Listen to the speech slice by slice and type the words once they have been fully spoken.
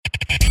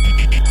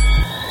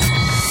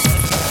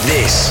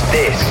This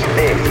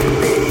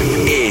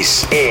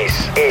is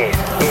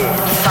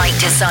Fight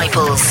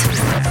Disciples.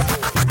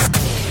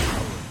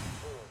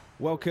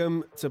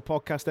 Welcome to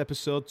podcast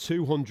episode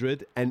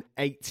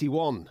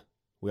 281.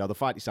 We are the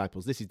Fight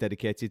Disciples. This is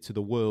dedicated to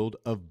the world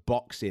of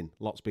boxing.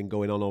 Lots been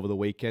going on over the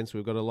weekend, so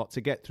we've got a lot to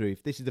get through.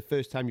 If this is the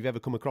first time you've ever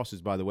come across us,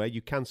 by the way,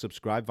 you can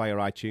subscribe via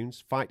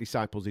iTunes. Fight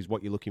Disciples is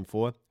what you're looking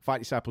for.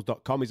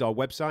 FightDisciples.com is our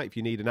website. If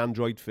you need an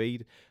Android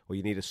feed, or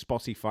you need a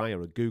Spotify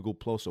or a Google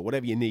Plus, or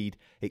whatever you need,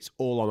 it's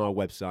all on our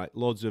website.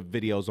 Loads of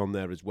videos on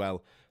there as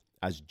well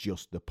as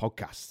just the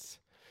podcasts.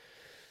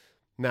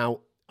 Now,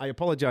 I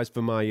apologise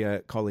for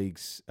my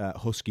colleague's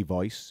husky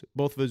voice.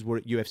 Both of us were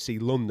at UFC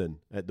London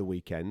at the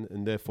weekend,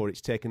 and therefore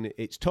it's taken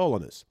its toll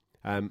on us,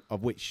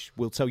 of which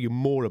we'll tell you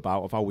more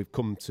about, of how we've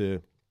come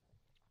to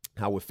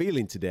how we're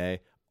feeling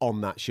today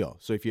on that show.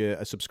 So if you're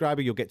a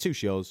subscriber, you'll get two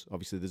shows.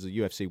 Obviously, there's a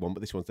UFC one,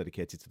 but this one's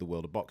dedicated to the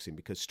world of boxing,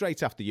 because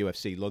straight after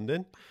UFC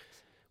London,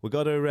 we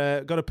got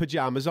our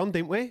pyjamas on,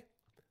 didn't we?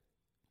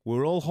 We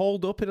were all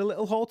holed up in a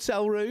little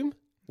hotel room,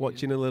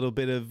 watching a little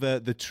bit of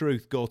The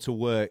Truth go to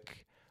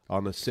work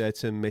on a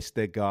certain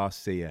Mr.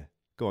 Garcia.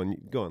 Go on.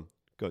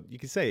 You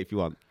can say it if you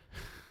want.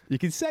 You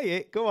can say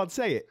it. Go on,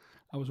 say it.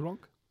 I was wrong.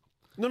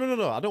 No.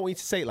 I don't want you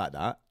to say it like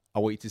that. I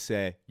want you to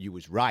say you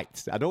was right.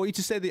 I don't want you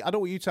to say that. I don't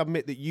want you to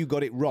admit that you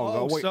got it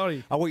wrong.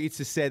 Sorry. I want you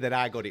to say that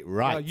I got it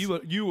right.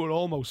 You were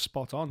almost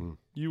spot on.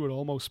 You were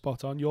almost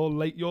spot on.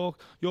 Your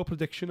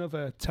prediction of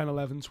a 10,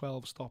 11,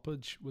 12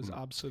 stoppage was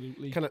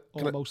absolutely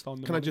almost on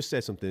the Can I just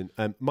say something?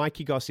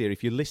 Mikey Garcia,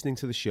 if you're listening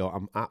to the show,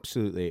 I'm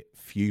absolutely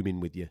fuming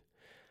with you.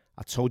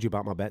 I told you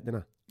about my bet,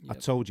 didn't I? Yep. I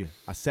told you.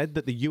 I said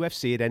that the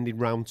UFC had ended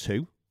round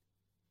 2.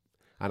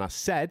 And I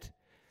said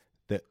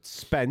that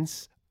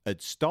Spence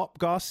had stopped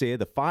Garcia.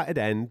 The fight had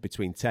ended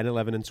between 10,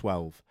 11 and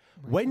 12.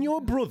 When your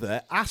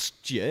brother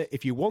asked you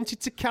if you wanted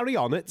to carry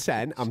on at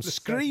 10, I'm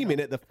screaming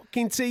at the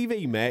fucking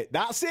TV, mate.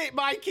 That's it,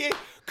 Mikey.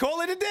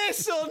 Call it a day,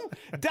 son.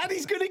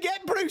 Daddy's going to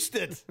get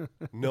Brewstered.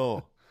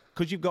 No.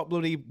 Because you've got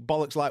bloody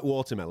bollocks like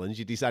watermelons,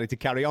 you decided to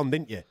carry on,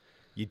 didn't you?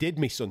 You did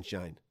me,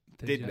 sunshine.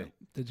 Did me.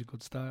 Did you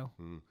good style.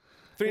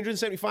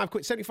 375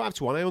 quid, 75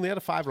 to 1. I only had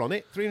a fiver on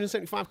it.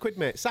 375 quid,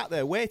 mate. Sat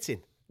there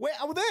waiting. Wait,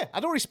 I was there.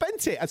 I'd already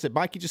spent it. I said,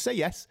 Mikey, just say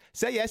yes.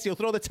 Say yes. He'll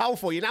throw the towel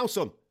for you now,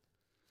 son.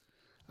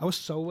 I was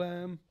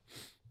so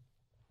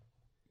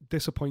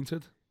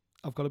disappointed.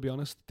 I've got to be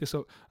honest.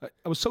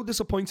 I was so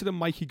disappointed in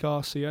Mikey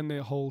Garcia and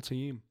their whole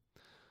team.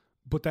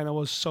 But then I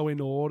was so in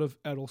awe of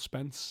Errol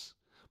Spence.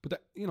 But,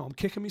 I'm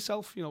kicking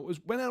myself. It was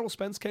when Errol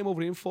Spence came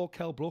over and fought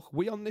Kell Brook.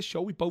 We on this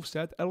show, we both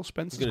said Errol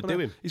Spence is going to do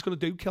him. He's going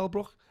to do Kell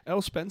Brook.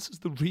 Errol Spence is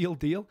the real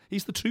deal.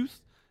 He's the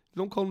truth. You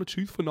don't call him the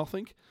truth for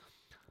nothing.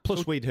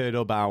 Plus, we'd heard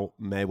about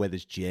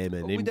Mayweather's gym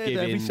and him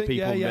giving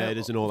people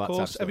murders and all that type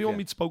of stuff. Everyone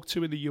we'd spoke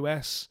to in the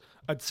US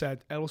had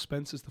said Errol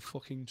Spence is the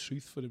fucking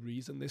truth for the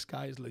reason. This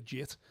guy is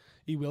legit.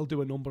 He will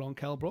do a number on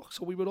Kell Brook.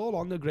 So we were all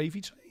on the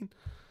gravy train.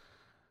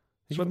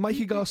 So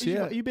Mikey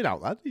Garcia... You been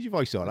out, lad? Is your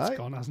voice all right? It's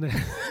gone, hasn't it?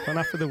 It's gone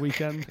after the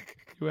weekend.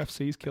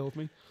 UFC's killed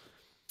me.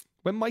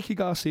 When Mikey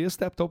Garcia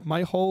stepped up,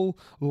 my whole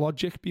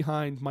logic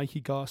behind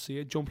Mikey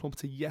Garcia jumping up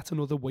to yet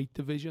another weight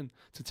division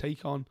to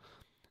take on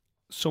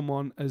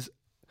someone as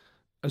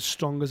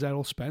strong as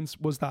Errol Spence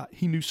was that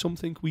he knew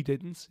something we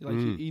didn't.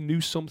 He knew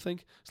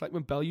something. It's like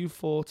when Bellew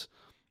fought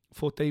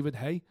David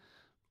Haye.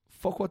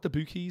 Fuck what the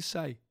bookies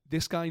say.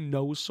 This guy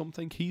knows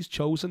something. He's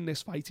chosen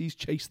this fight. He's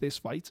chased this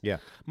fight. Yeah.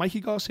 Mikey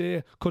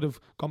Garcia could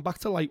have gone back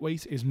to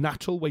lightweight, his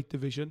natural weight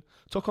division,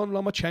 took on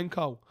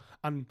Lomachenko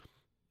and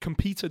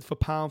competed for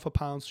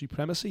pound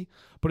supremacy.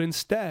 But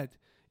instead,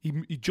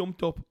 he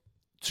jumped up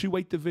 2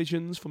 weight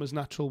divisions from his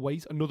natural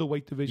weight, another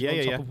weight division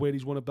on top of where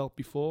he's won a belt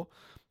before,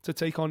 to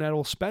take on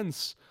Errol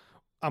Spence.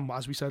 And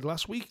as we said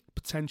last week,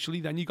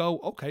 potentially then you go,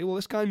 okay, well,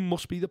 this guy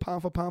must be the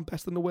pound for pound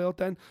best in the world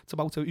then. It's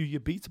about who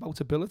you beat,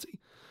 about ability.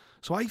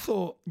 So I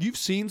thought, you've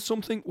seen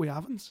something we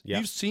haven't. Yeah.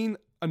 You've seen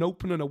an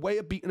opening, a way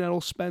of beating Errol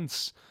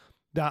Spence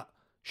that,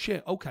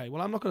 shit, okay,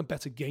 well, I'm not going to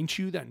bet against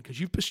you then because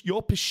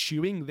you're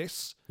pursuing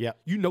this. Yeah.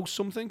 You know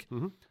something.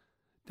 Mm-hmm.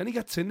 Then he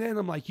gets in there and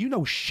I'm like, you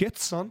know shit,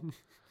 son.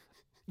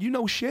 You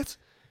know shit.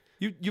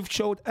 You've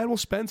showed Errol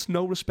Spence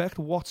no respect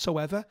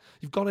whatsoever.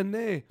 You've got in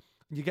there and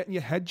you're getting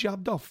your head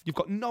jabbed off. You've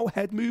got no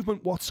head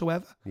movement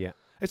whatsoever. Yeah.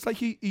 It's like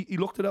he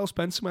looked at Errol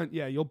Spence and went,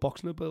 yeah, your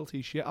boxing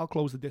ability, shit, I'll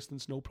close the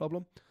distance, no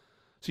problem.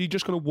 So you're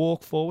just going to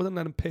walk forward and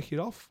let him pick it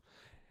off.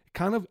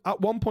 Kind of, at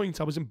one point,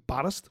 I was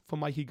embarrassed for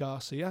Mikey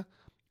Garcia.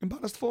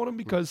 Embarrassed for him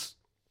because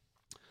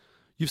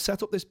you've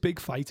set up this big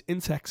fight in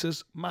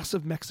Texas,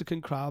 massive Mexican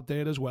crowd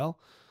there as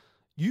well.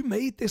 You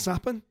made this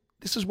happen.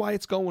 This is why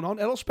it's going on.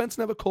 Errol Spence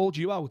never called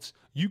you out.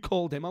 You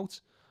called him out.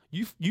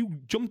 You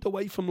jumped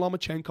away from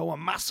Lomachenko, a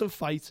massive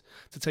fight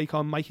to take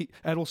on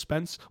Errol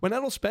Spence. When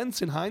Errol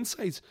Spence, in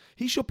hindsight,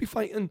 he should be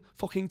fighting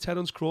fucking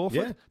Terence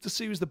Crawford to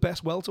see who's the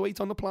best welterweight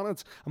on the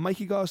planet. And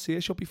Mikey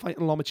Garcia should be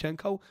fighting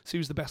Lomachenko, see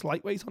who's the best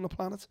lightweight on the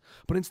planet.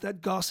 But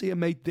instead, Garcia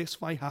made this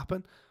fight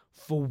happen.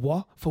 For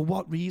what? For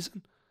what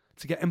reason?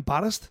 To get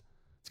embarrassed?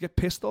 To get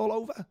pissed all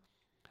over?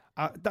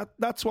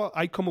 That's what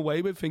I come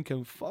away with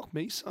thinking, fuck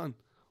me, son.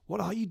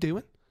 What are you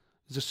doing?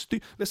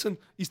 Listen,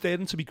 he's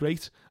daring to be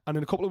great, and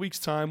in a couple of weeks'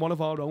 time, one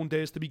of our own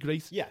dares to be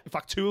great. Yeah. In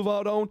fact, two of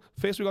our own.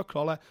 First we got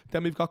Crawler,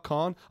 then we've got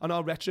Khan, and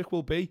our rhetoric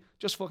will be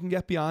just fucking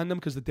get behind them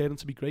because they're daring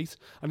to be great.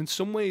 And in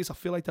some ways, I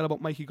feel like that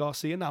about Mikey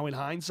Garcia now. In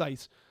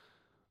hindsight,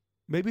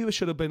 maybe we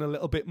should have been a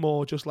little bit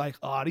more just like,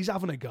 he's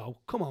having a go.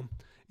 Come on.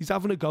 He's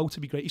having a go to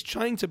be great. He's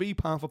trying to be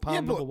pound for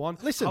pound number one.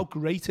 Listen, how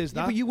great is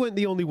that? But you weren't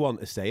the only one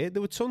to say it.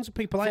 There were tons of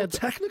people.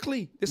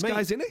 Technically, this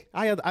guy's in it.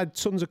 I had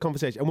tons of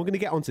conversation, and we're going to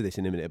get onto this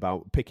in a minute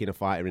about picking a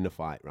fighter in a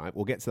fight, right?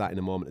 We'll get to that in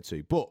a moment or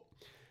two. But,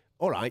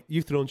 all right,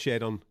 you've thrown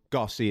shade on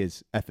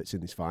Garcia's efforts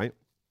in this fight.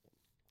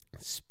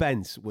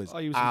 Spence was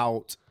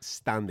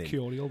outstanding.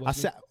 Curial,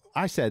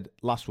 I said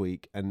last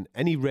week, and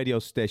any radio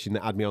station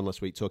that had me on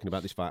last week talking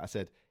about this fight, I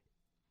said,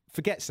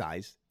 forget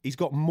size. He's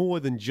got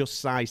more than just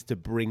size to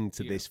bring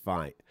to this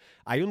fight.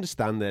 I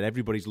understand that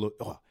everybody's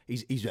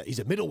he's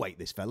a middleweight,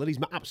 this fella. He's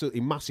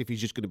absolutely massive. He's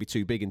just going to be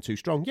too big and too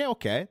strong. Yeah,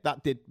 okay.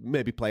 That did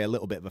maybe play a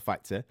little bit of a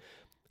factor.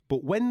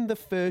 But when the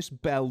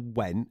first bell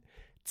went,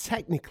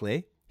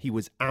 technically, he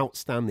was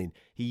outstanding.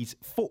 His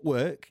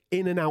footwork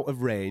in and out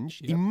of range.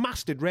 Yep. He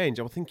mastered range.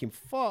 I was thinking,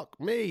 fuck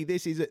me,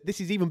 this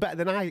is even better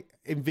than I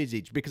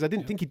envisaged, because I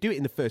didn't think he'd do it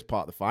in the first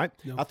part of the fight.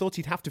 No. I thought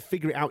he'd have to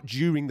figure it out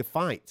during the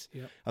fight.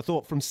 Yep. I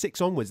thought from 6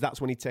 onwards, that's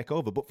when he'd take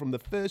over. But from the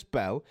first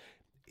bell,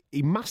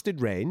 he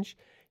mastered range.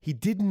 He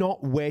did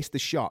not waste the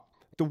shot.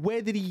 The way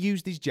that he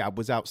used his jab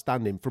was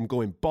outstanding, from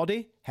going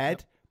body,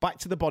 head, back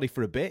to the body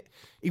for a bit.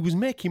 He was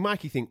making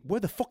Mikey think, where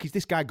the fuck is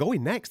this guy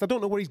going next? I don't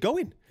know where he's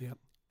going. Yep.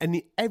 And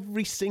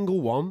every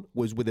single one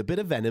was with a bit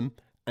of venom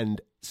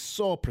and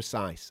so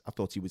precise. I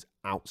thought he was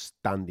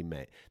outstanding,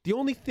 mate. The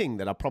only thing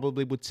that I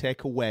probably would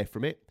take away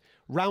from it,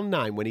 round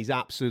 9, when he's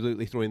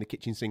absolutely throwing the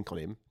kitchen sink on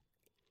him,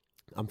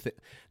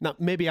 now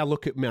maybe I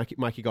look at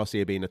Mikey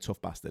Garcia being a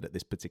tough bastard at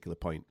this particular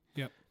point.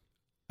 Yep.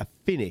 A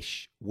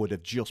finish would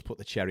have just put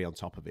the cherry on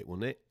top of it,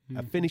 wouldn't it?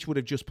 A finish would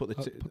have just put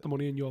the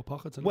money in your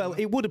pocket. Well,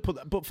 it would have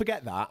put, but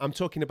forget that. I'm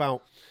talking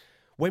about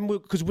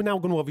because we're now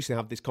going to obviously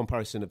have this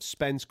comparison of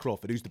Spence,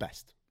 Crawford, who's the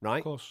best,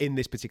 right? In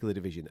this particular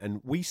division. And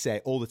we say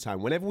all the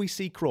time, whenever we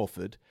see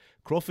Crawford,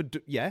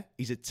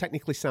 he's a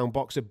technically sound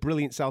boxer,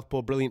 brilliant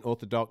southpaw, brilliant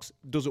orthodox,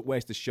 doesn't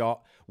waste a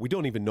shot. We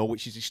don't even know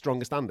which is his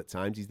strongest hand at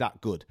times. He's that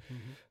good.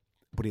 Mm-hmm.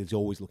 But he's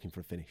always looking for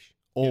a finish.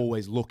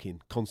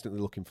 Constantly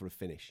looking for a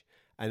finish.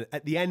 And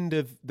at the end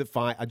of the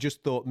fight, I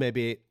just thought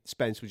maybe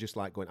Spence was just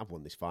like going, I've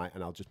won this fight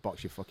and I'll just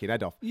box your fucking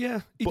head off.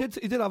 Yeah, he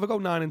did have a go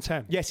 9 and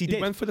 10. Yes, he did.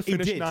 He went for the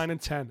finish 9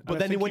 and 10. But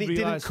then when it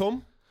didn't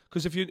come...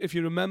 Because if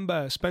you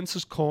remember,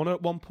 Spencer's corner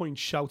at one point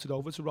shouted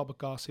over to Robert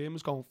Garcia and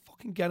was going,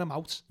 fucking get him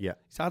out. Yeah.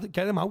 He said,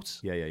 get him out.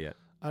 Yeah.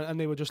 And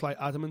they were just like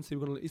adamant. They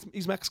were going to,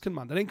 he's Mexican,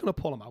 man. They ain't going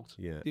to pull him out.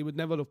 Yeah. They would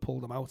never have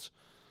pulled him out.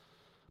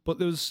 But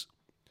there was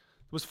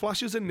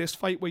flashes in this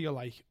fight where you're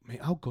like,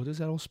 mate, how good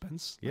is Errol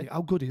Spence? Yeah. Like,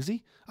 how good is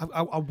he?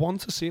 I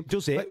want to see him.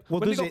 Does it? Like,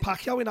 when they got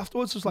Pacquiao in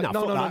afterwards, it was like,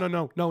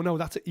 no,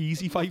 that's an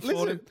easy fight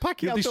for him.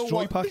 Pacquiao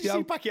destroy Pacquiao. Did you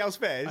see Pacquiao's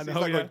face? He's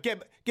like,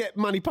 get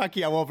Manny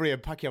Pacquiao over here.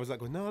 Pacquiao was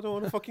like, no, I don't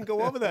want to fucking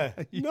go over there.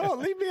 No,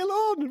 leave me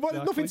alone. Exactly.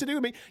 Nothing to do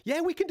with me.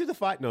 Yeah, we can do the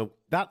fight. No,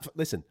 that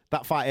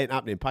fight ain't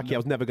happening.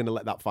 Pacquiao's never going to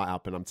let that fight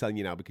happen. I'm telling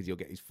you now, because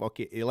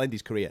he'll end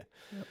his career.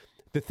 Yep.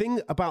 The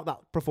thing about that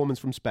performance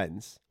from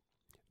Spence,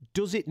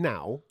 does it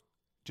now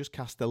just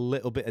cast a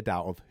little bit of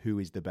doubt of who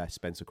is the best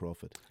Spencer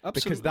Crawford?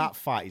 Absolutely. Because that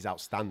fight is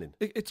outstanding.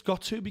 It's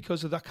got to,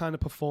 because of that kind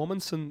of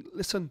performance. And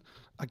listen,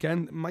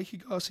 again, Mikey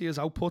Garcia's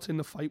output in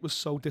the fight was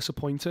so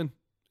disappointing.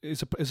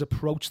 His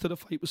approach to the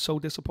fight was so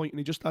disappointing.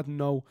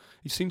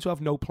 He seemed to have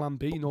no plan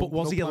B. But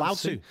was he allowed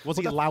to?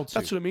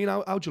 That's what I mean.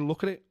 How'd you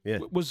look at it? Yeah.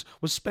 Was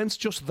Spence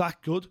just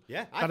that good?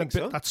 Yeah, I think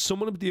so. That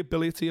someone with the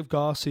ability of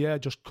Garcia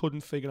just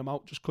couldn't figure him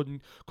out, just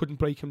couldn't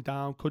break him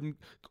down, couldn't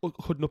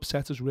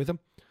upset his rhythm.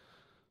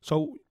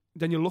 So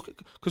then you look,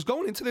 because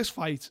going into this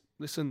fight,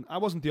 listen, I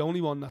wasn't the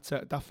only one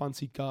that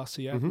fancied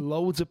Garcia. Mm-hmm.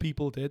 Loads of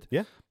people did.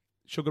 Yeah.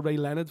 Sugar Ray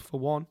Leonard, for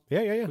one.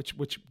 Yeah.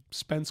 Which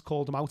Spence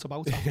called him out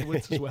about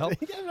afterwards as well.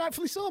 Yeah,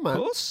 rightfully so, man. Of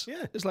course.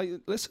 Yeah. It's like,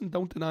 listen,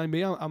 don't deny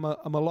me. I'm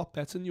a lot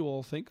better than you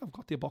all think. I've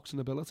got the boxing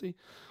ability.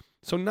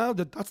 So now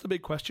that's the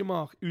big question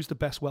mark. Who's the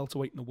best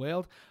welterweight in the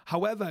world?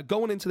 However,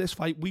 going into this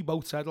fight, we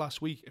both said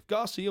last week, if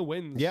Garcia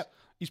wins,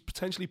 he's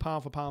potentially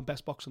pound for pound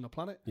best boxer on the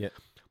planet. Yeah.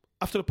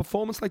 After a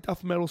performance like that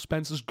from Errol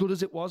Spence, as good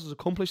as it was, as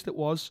accomplished it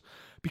was,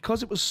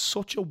 because it was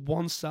such a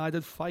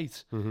one-sided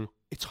fight,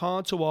 it's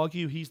hard to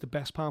argue he's the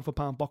best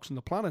pound-for-pound boxer on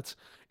the planet.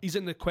 He's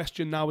in the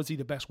question now, is he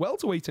the best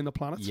welterweight in the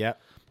planet? Yeah.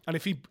 And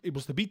if it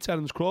was to beat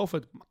Terence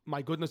Crawford,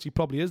 my goodness, he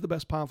probably is the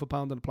best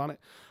pound-for-pound on the planet.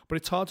 But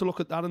it's hard to look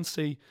at that and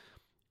see,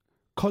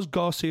 because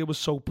Garcia was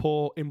so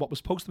poor in what was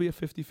supposed to be a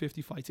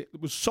 50-50 fight, it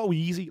was so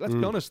easy, let's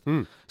be honest.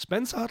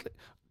 Spence hardly...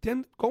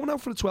 Then going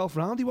out for the 12th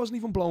round, he wasn't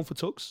even blown for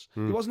tucks.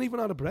 He wasn't even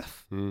out of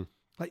breath.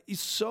 Like,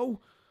 he's so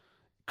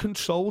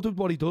controlled with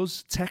what he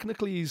does.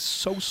 Technically, he's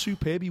so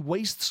superb. He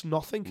wastes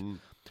nothing.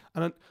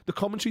 And then the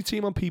commentary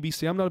team on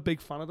PBC, I'm not a big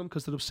fan of them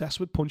because they're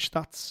obsessed with punch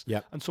stats.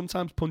 Yep. And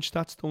sometimes punch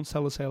stats don't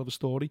tell a tale of a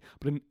story,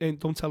 but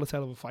don't tell a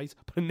tale of a fight.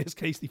 But in this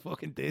case, they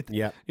fucking did.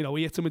 Yep. You know,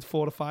 he hit him with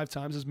 4 or 5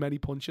 times as many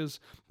punches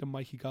than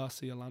Mikey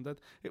Garcia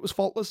landed. It was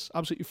faultless,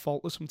 absolutely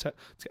faultless from to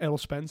Errol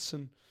Spence,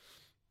 and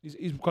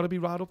he's got to be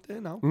right up there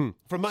now.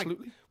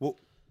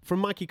 From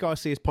Mikey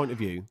Garcia's point of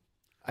view,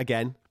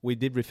 again, we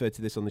did refer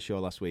to this on the show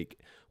last week.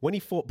 When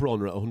he fought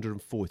Broner at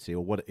 140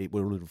 or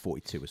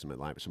 142 or something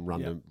like that, some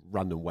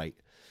random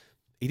weight,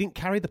 he didn't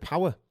carry the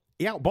power.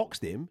 He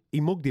outboxed him.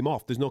 He mugged him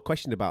off. There's no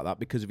question about that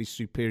because of his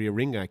superior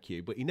ring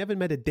IQ. But he never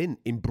made a dent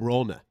in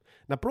Broner.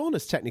 Now,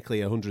 Broner's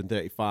technically a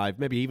 135,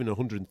 maybe even a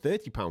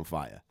 130-pound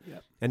fighter.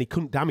 Yep. And he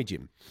couldn't damage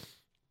him.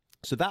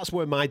 So that's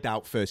where my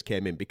doubt first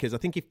came in, because I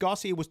think if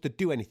Garcia was to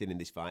do anything in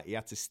this fight, he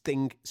had to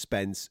sting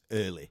Spence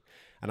early.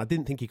 And I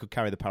didn't think he could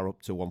carry the power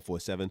up to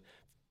 147.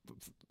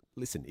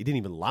 Listen, he didn't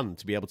even land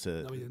to be able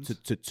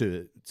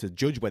to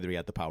judge whether he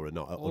had the power or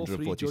not at All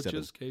 147. 3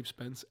 judges gave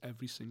Spence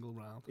every single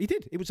round. He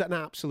did. It was an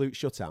absolute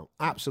shutout.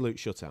 Absolute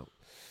shutout.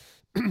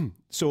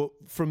 So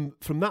from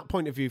that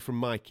point of view, from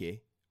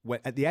Mikey,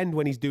 at the end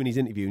when he's doing his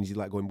interview and he's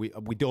like going,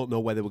 we don't know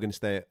whether we're going to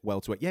stay at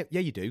welterweight. Yeah,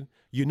 you do.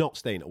 You're not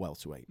staying at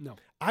welterweight. No.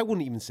 I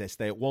wouldn't even say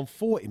stay at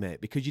 140,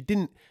 mate, because you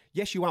didn't.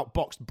 Yes, you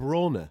outboxed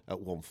Broner at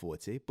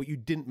 140, but you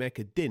didn't make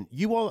a dint.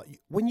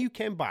 When you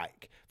came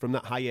back from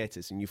that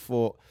hiatus and you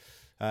fought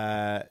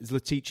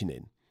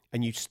Zlaticanin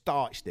and you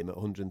starched him at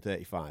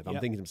 135, I'm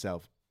thinking to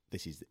myself,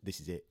 this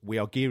is it. We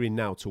are gearing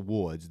now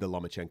towards the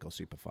Lomachenko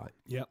super fight.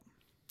 Yep.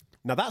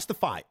 Now that's the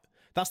fight.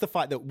 That's the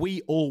fight that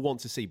we all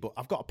want to see. But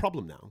I've got a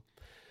problem now,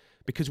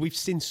 because we've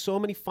seen so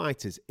many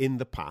fighters in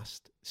the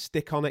past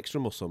stick on extra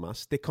muscle mass,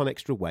 stick on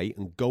extra weight,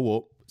 and go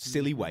up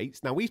silly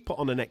weights. Now, he's put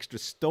on an extra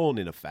stone,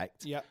 in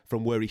effect,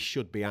 from where he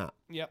should be at.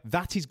 Yep.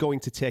 That is going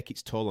to take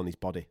its toll on his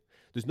body.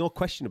 There's no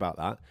question about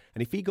that.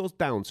 And if he goes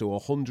down to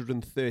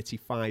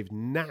 135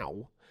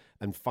 now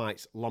and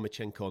fights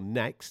Lomachenko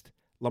next,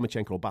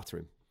 Lomachenko will batter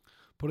him.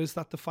 But is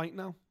that the fight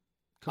now?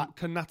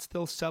 Can that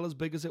still sell as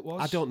big as it was?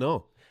 I don't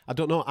know.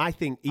 I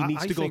think he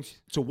needs to go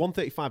to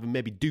 135 and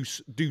maybe do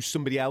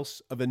somebody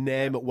else of a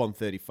name at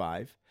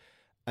 135,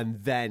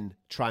 and then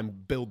try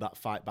and build that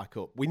fight back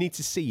up. We need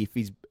to see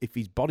if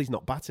his body's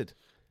not battered.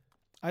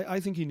 I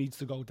think he needs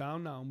to go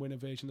down now and win a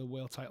version of the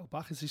world title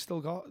back. Has he still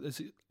got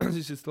the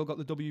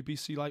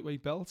WBC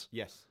lightweight belt?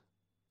 Yes.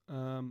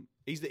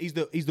 He's the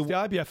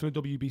IBF and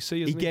the WBC, isn't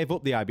he? He gave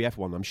up the IBF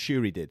one. I'm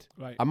sure he did.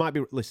 Right. I might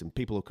be. Listen,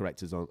 people will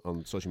correct us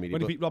on social media.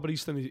 When he beat Robert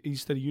Easton,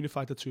 he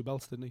unified the 2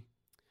 belts, didn't he?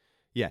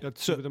 Yeah.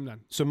 Two of them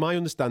then. So my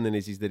understanding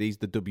is that he's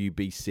the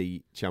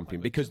WBC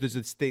champion, because there's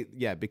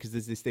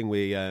this thing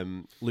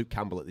with Luke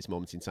Campbell at this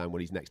moment in time, where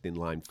he's next in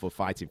line for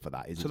fighting for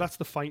that. Isn't so that's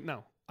the fight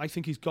now. I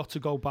think he's got to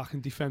go back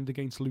and defend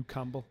against Luke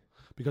Campbell,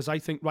 because I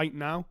think right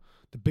now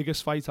the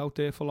biggest fight out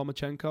there for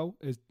Lomachenko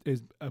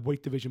is a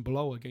weight division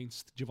below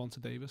against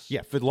Gervonta Davis.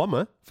 Yeah, for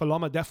Loma. For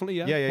Loma, definitely,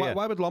 yeah. Yeah.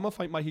 Why would Loma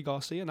fight Mikey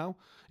Garcia now?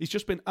 He's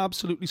just been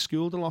absolutely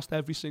schooled and lost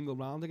every single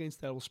round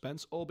against Errol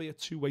Spence, albeit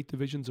 2 weight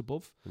divisions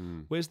above.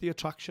 Where's the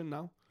attraction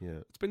now?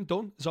 Yeah. It's been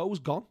done. It's always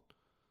gone.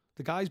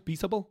 The guy's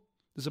beatable.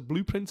 There's a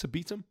blueprint to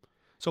beat him.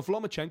 So if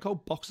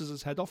Lomachenko boxes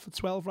his head off for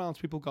 12 rounds,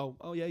 people go,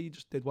 oh yeah, you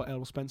just did what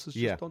Errol Spence's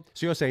just done.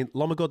 So you're saying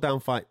Loma go down,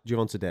 fight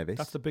Gervonta Davis.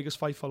 That's the biggest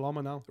fight for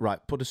Loma now. Right,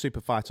 put a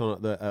super fight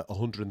on at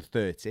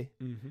 130.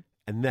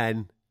 And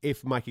then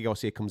if Mikey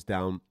Garcia comes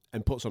down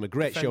and puts on a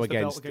great show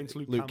against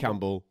Luke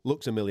Campbell,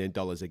 looks $1 million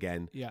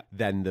again,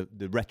 then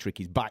the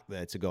rhetoric is back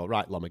there to go,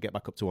 right, Loma, get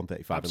back up to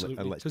 135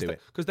 and let's do it.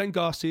 Because then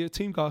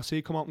Team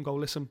Garcia come out and go,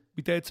 listen,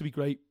 we dared to be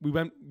great. We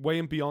went way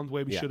and beyond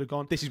where we should have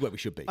gone. This is where we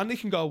should be. And they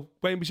can go,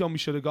 way and beyond we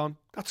should have gone.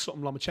 That's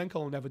something Lomachenko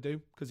will never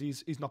do, because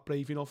he's not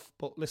brave enough.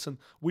 But listen,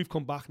 we've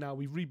come back now.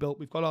 We've rebuilt.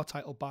 We've got our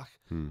title back.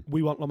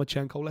 We want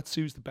Lomachenko. Let's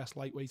see who's the best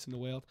lightweight in the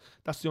world.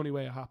 That's the only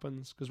way it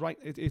happens. Because,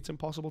 it's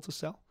impossible to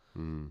sell.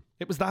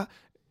 It was that...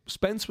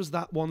 Spence was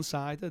that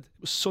one-sided.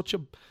 It was such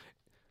a...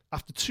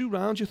 After 2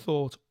 rounds, you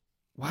thought,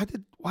 why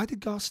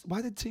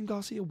did Team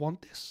Garcia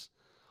want this?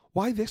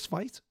 Why this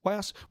fight? Why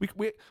us?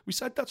 We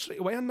said that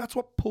straight away, and that's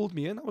what pulled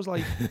me in. I was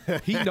like,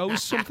 he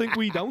knows something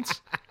we don't.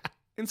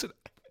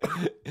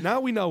 Now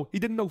we know. He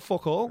didn't know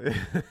fuck all.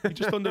 He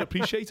just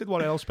underappreciated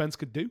what Errol Spence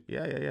could do.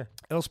 Yeah.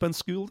 Errol Spence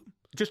schooled him.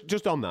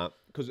 Just on that,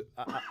 because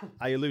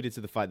I alluded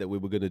to the fact that we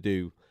were going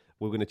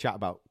to chat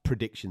about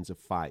predictions of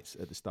fights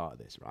at the start of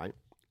this, right?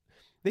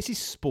 This is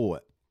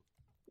sport.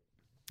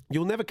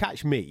 You'll never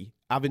catch me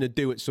having a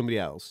do at somebody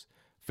else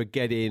for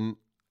getting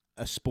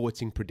a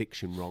sporting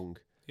prediction wrong.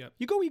 Yeah.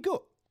 You go with your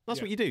gut. That's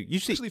what you do.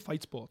 Especially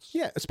fight sports.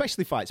 Yeah,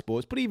 especially fight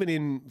sports, but even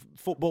in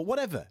football,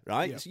 whatever,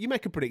 right? Yeah. So you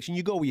make a prediction,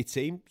 you go with your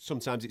team.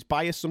 Sometimes it's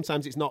biased,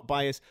 sometimes it's not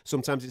biased,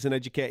 sometimes it's an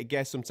educated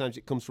guess, sometimes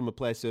it comes from a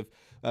place of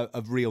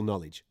real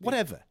knowledge.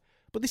 Whatever.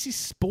 But this is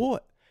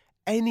sport.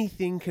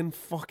 Anything can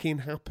fucking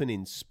happen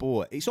in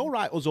sport. It's all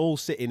right us all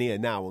sitting here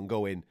now and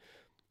going...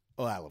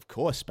 Well, of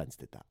course Spence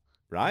did that,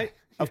 right?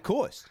 Of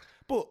course.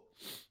 But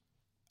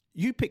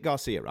you pick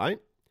Garcia, right?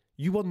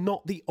 You are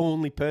not the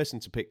only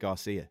person to pick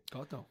Garcia.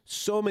 God, no.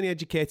 So many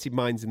educated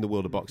minds in the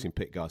world of boxing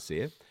pick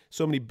Garcia.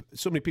 So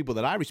many people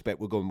that I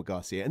respect were going with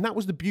Garcia, and that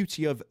was the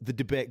beauty of the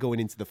debate going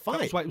into the fight.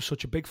 That's why it was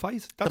such a big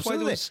fight. That's why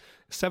there was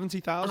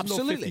 70,000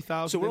 or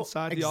 50,000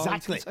 inside the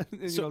exactly.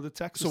 the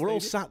Texas. So we're all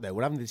Stadium. sat there.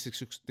 We're having this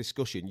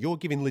discussion. You're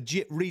giving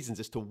legit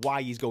reasons as to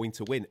why he's going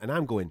to win, and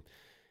I'm going,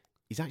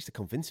 he's actually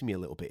convincing me a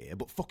little bit here,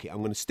 but fuck it. I'm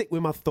going to stick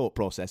with my thought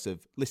process of,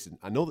 listen,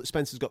 I know that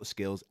Spencer's got the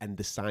skills and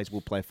the size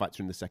will play a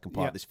factor in the second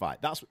part of this fight.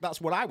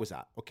 That's what I was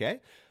at, okay?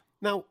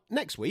 Now,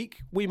 next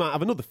week, we might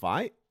have another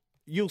fight.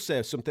 You'll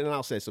say something and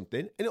I'll say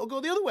something, and it'll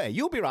go the other way.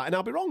 You'll be right and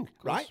I'll be wrong,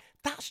 right?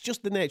 That's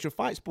just the nature of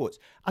fight sports.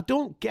 I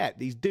don't get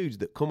these dudes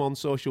that come on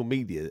social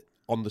media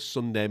on the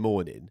Sunday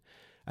morning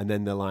and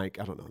then they're like,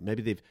 I don't know,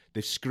 maybe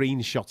they've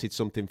screenshotted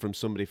something from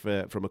somebody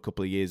from a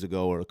couple of years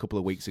ago or a couple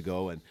of weeks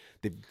ago, and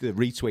they're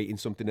retweeting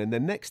something, and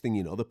then next thing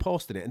you know, they're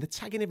posting it and they're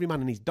tagging every man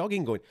and his dog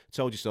in, going,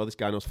 told you so, this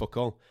guy knows fuck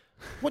all.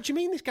 What do you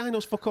mean this guy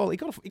knows fuck all? He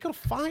got a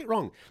fight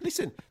wrong.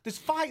 Listen, there's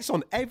fights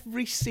on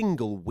every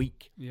single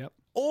week. Yep.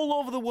 All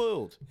over the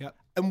world. Yep.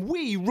 And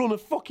we run a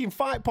fucking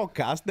fight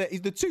podcast that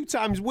is the 2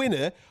 times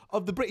winner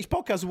of the British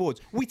Podcast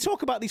Awards. We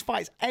talk about these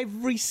fights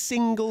every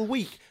single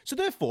week. So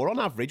therefore, on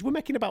average, we're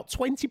making about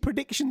 20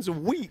 predictions a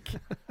week.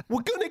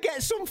 We're going to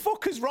get some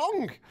fuckers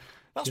wrong.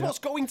 That's what's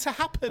going to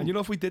happen. And you know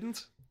if we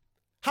didn't?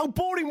 How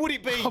boring would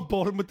it be? How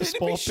boring would the It'd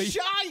sport be be?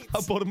 shite.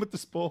 How boring would the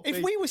sport be?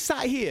 If we were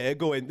sat here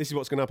going, this is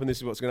what's going to happen, this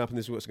is what's going to happen,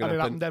 this is what's going to And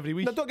it happen. happened every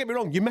week. Now, don't get me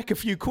wrong, you make a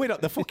few quid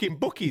at the fucking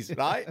bookies,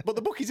 right? But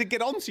the bookies would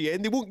get onto you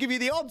and they won't give you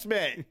the odds,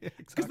 mate.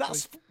 Because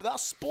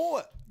that's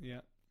sport. Yeah,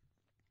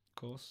 of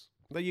course.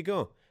 There you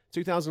go.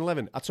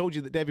 2011. I told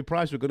you that David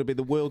Price was going to be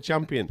the world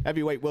champion,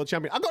 heavyweight world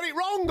champion. I got it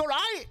wrong, all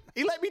right?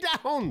 He let me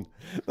down.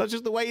 That's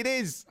just the way it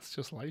is. It's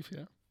just life,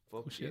 yeah.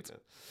 Oh, shit.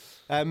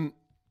 On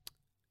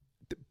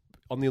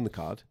the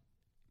undercard,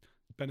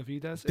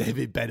 Benavidez.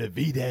 David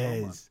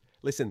Benavidez.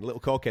 Listen,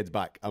 little cokehead's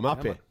back. I'm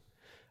happy.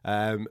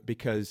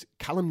 Because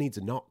Callum needs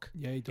a knock.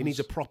 Yeah, he does. He needs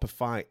a proper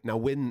fight. Now,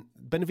 when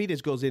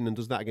Benavidez goes in and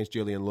does that against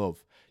Julian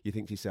Love, you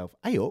think to yourself,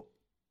 hey up.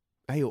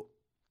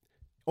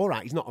 All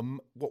right, he's not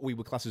what we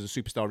would class as a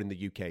superstar in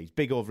the UK. He's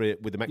big over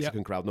it with the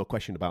Mexican crowd, no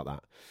question about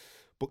that.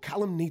 But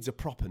Callum needs a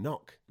proper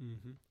knock.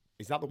 Mm-hmm.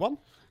 Is that the one?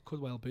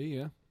 Could well be,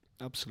 yeah.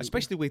 Absolutely.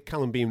 Especially with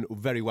Callum being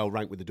very well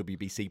ranked with the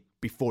WBC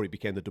before he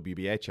became the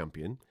WBA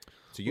champion.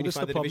 To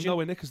unify the division. Well,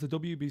 isn't it? Because the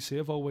WBC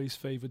have always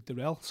favoured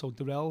Durrell. So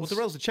Durrell's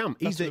the champ.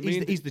 He's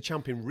the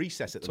champion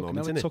recess at the moment,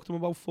 isn't it? Took them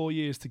about 4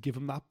 years to give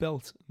him that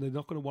belt. They're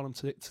not going to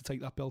want him to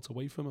take that belt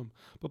away from him.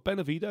 But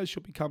Benavidez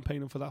should be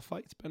campaigning for that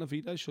fight.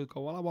 Benavidez should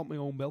go, well, I want my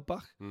own belt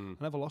back. I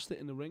never lost it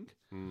in the ring.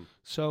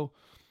 So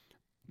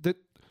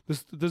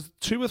there's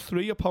 2 or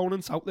 3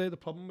 opponents out there. The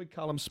problem with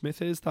Callum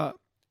Smith is that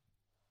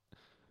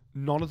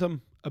none of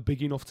them are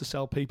big enough to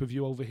sell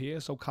pay-per-view over here.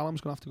 So Callum's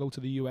going to have to go to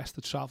the US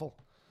to travel.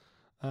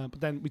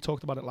 But then we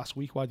talked about it last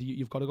week, why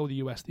you've got to go to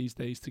the US these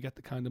days to get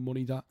the kind of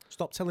money that...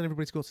 Stop telling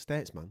everybody to go to the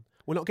States, man.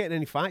 We're not getting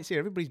any fights here.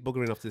 Everybody's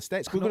buggering off to the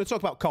States. We're going to talk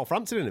about Carl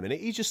Frampton in a minute.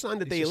 He's just signed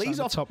a deal. He's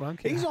off. Top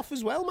rank, He's off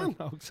as well, man.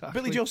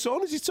 Exactly. Billy Joe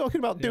Saunders is talking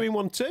about doing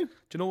one too.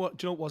 Do you know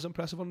what was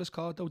impressive on this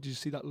card, though? Did you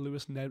see that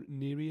Lewis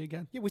Neary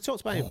again? Yeah, we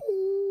talked about him.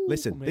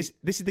 Listen, this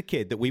is the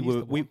kid that we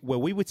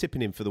were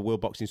tipping him for the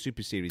World Boxing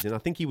Super Series, and I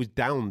think he was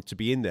down to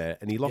be in there,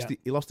 and he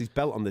lost his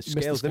belt on the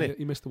scales, didn't he?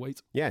 He missed the weight.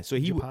 Yeah, so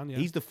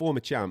he's the former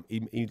champ.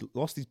 He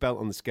lost his belt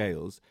on the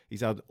scales.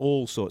 He's had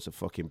all sorts of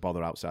fucking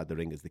bother outside the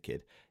ring as the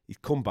kid. He's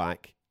come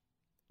back.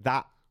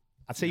 I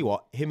tell you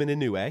what, him and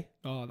Inoue.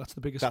 Oh, that's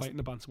the biggest fight in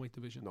the bantamweight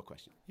division. No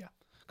question. Yeah,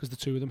 because the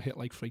 2 of them hit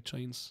like freight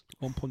trains.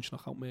 One punch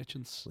knockout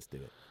merchants. Let's do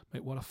it,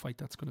 mate. What a fight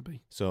that's going to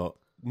be. So.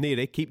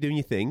 Neary, keep doing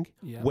your thing.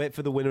 Yeah. Wait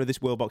for the winner of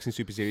this World Boxing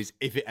Super Series,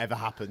 if it ever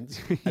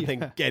happens, and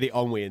then get it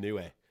on with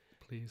Inoue.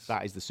 Please.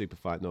 That is the super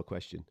fight, no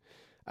question.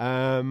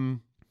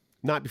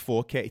 Night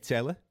before, Katie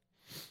Taylor.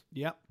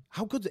 Yeah.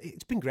 How good?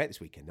 It's been great this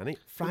weekend, hasn't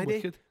it?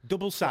 Friday,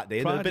 double Saturday,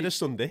 and then a bit of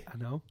Sunday. I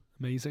know.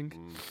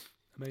 Amazing.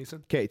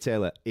 Amazing. Katie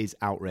Taylor is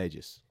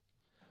outrageous.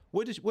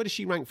 Where does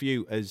she rank for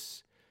you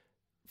as,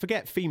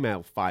 forget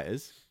female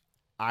fighters,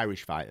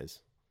 Irish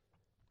fighters?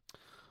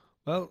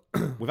 Well,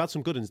 we've had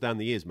some good ones down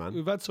the years, man.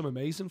 We've had some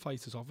amazing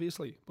fighters,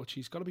 obviously, but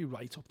she's got to be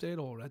right up there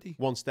already.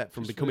 One step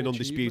from becoming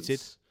undisputed.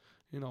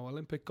 You know,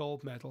 Olympic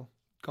gold medal,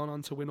 gone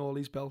on to win all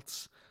these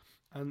belts.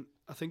 And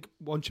I think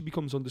once she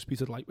becomes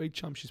undisputed lightweight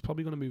champ, she's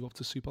probably going to move up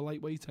to super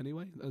lightweight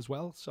anyway as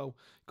well. So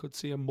could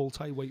see a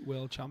multi-weight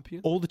world champion.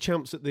 All the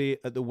champs at the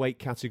weight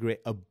category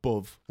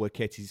above where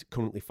Katie's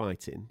currently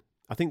fighting.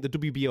 I think the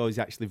WBO is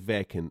actually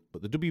vacant,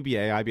 but the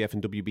WBA, IBF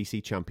and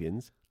WBC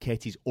champions,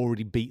 Katie's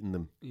already beaten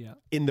them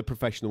in the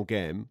professional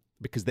game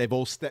because they've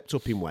all stepped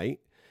up in weight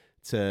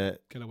to...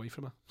 Get away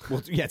from her.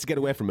 Well, yeah, to get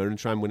away from her and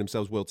try and win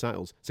themselves world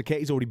titles. So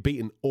Katie's already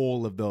beaten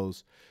all of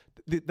those.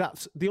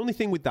 That's the only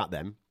thing with that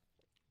then,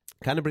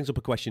 kind of brings up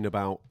a question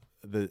about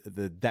the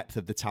depth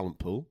of the talent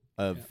pool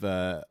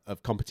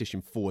of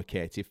competition for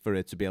Katie, for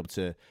her to be able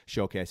to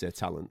showcase her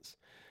talents.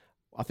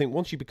 I think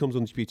once she becomes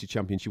undisputed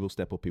champion, she will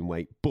step up in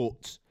weight,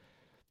 but...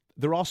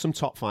 there are some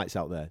top fights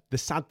out there. The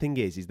sad thing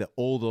is that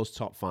all those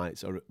top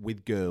fights are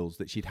with girls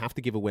that she'd have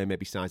to give away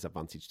maybe size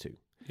advantage to.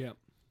 Yeah.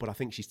 But I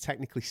think she's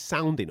technically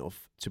sound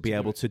enough to be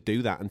able to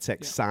do that and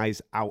take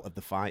size out of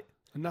the fight.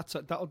 And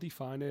that'll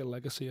define her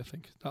legacy, I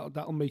think.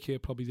 That'll make her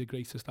probably the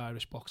greatest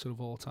Irish boxer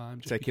of all time.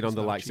 Taking on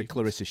the likes of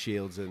Clarissa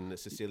Shields and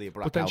Cecilia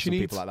Brackhouse and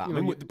people like that.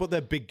 You know, but they're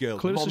big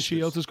girls. Clarissa monsters.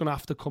 Shields is going to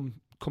have to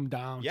come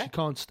down. Yeah. She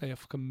can't stay a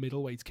fucking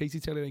middleweight. Katie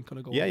Taylor ain't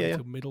going to go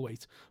to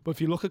middleweight. But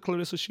if you look at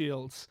Clarissa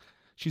Shields,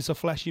 she's a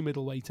fleshy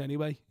middleweight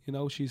anyway. You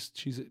know,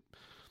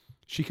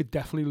 she could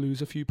definitely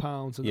lose a few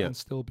pounds and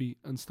still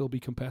be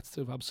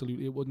competitive.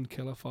 Absolutely, it wouldn't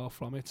kill her, far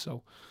from it.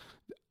 So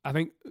I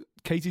think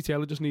Katie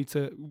Taylor just needs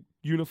to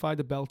unify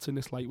the belts in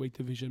this lightweight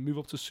division, move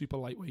up to super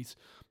lightweight,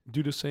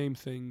 do the same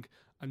thing,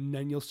 and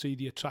then you'll see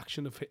the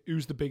attraction of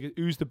who's the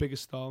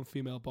biggest star in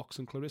female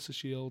boxing, Clarissa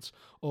Shields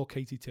or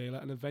Katie Taylor,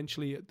 and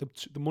eventually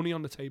the money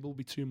on the table will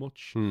be too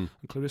much, and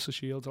Clarissa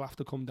Shields will have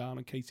to come down,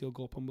 and Katie will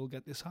go up, and we'll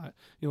get this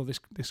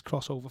this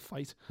crossover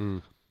fight.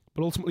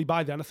 But ultimately,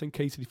 by then, I think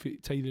Katie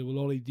Taylor will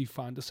already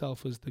define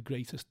herself as the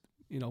greatest,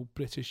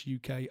 British,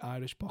 UK,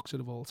 Irish boxer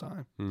of all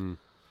time,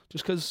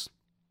 just because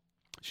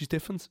she's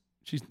different.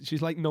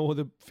 She's like no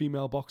other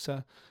female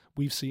boxer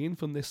we've seen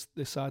from this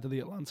side of the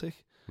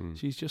Atlantic.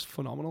 She's just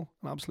phenomenal,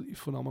 an absolutely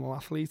phenomenal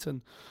athlete.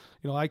 And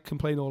I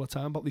complain all the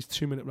time about these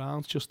 2-minute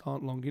rounds just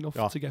aren't long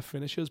enough to get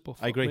finishes. But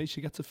I agree. Me, she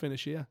gets a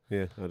finish here.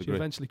 Yeah, I'd agree. She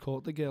eventually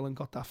caught the girl and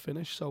got that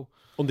finish. So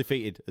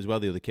undefeated as well,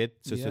 the other kid.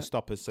 So to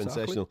stop is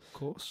sensational. Of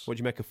course. What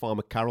do you make of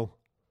Farmer Carol?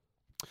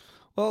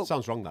 Well,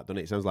 sounds wrong, that, doesn't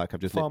it? It sounds like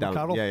I've just Farmer nipped down.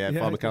 Carol. Yeah,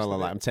 Farmer Carol.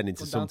 Like I'm tending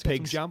to some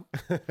pigs. Some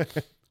jam.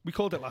 We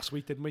called it last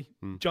week, didn't we?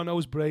 John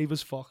O's brave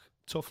as fuck.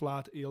 Tough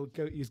lad.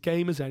 He's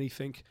game as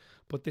anything.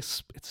 But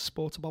it's a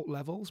sport about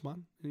levels,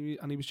 man.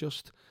 And he was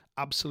just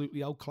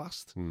absolutely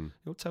outclassed.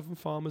 Tevin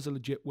Farmer's a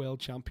legit world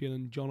champion,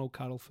 and John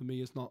O'Carroll for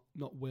me is not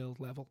world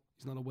level.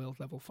 He's not a world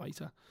level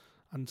fighter,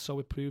 and so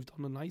it proved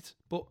on the night.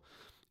 But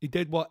he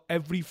did what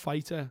every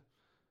fighter,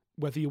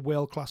 whether you're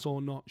world class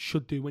or not,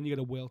 should do when you get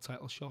a world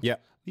title shot. Yeah.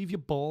 Leave your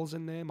balls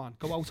in there, man.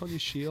 Go out on your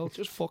shield.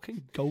 Just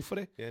fucking go for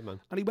it. Yeah, man.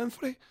 And he went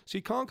for it. So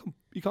you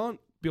can't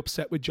be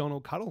upset with John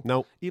O'Carroll.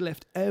 No. He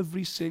left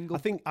every single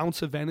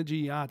ounce of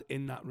energy he had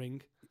in that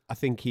ring. I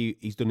think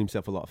he's done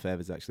himself a lot of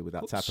favours actually with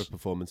that type of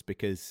performance,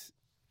 because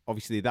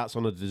obviously that's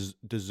on a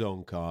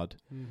DAZN card.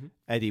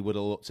 Eddie would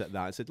have looked at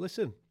that and said,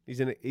 "Listen,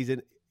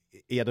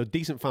 he had a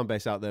decent fan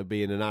base out there,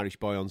 being an Irish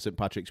boy on St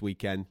Patrick's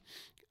weekend.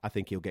 I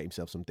think he'll get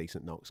himself some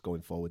decent knocks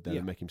going forward there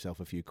and make himself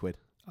a few quid."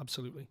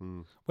 Absolutely.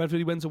 Whether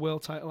he wins a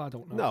world title, I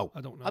don't know. No,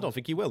 I don't know. I don't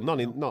think he will. Not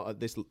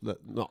at this.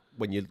 Not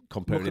when you're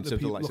comparing him to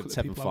the likes of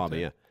Tevin Farmer.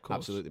 Yeah,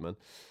 absolutely, man.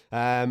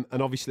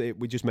 And obviously,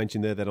 we just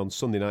mentioned there that on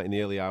Sunday night, in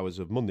the early hours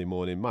of Monday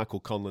morning, Michael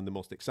Conlan, the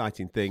most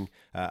exciting thing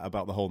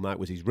about the whole night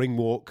was his ring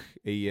walk.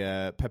 He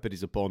peppered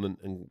his opponent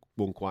and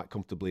won quite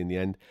comfortably in the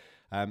end.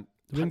 The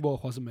ring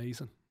walk was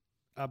amazing.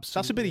 Absolutely.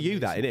 That's a bit of you,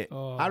 that, isn't it?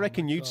 Oh, I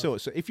reckon you'd so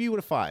if you were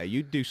a fighter,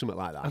 you'd do something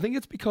like that. I think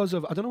it's because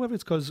of, I don't know whether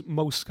it's because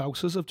most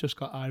Scousers have just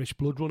got Irish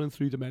blood running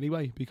through them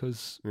anyway,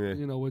 because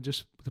we're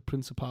just the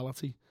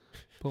principality.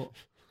 But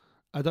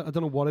I don't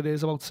know what it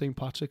is about St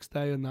Patrick's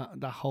Day and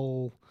that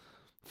whole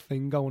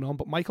thing going on.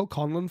 But Michael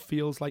Conlan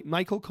feels like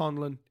Michael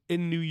Conlan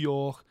in New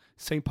York,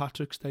 St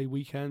Patrick's Day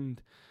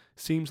weekend.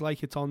 Seems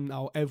like it's on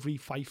now every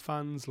fight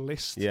fan's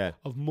list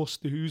of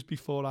must-dos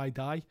before I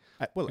die.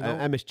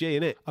 MSG,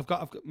 innit? I've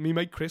got me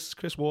mate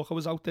Chris Walker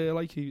was out there,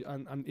 like he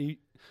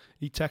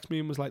texted me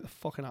and was like, the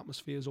fucking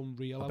atmosphere is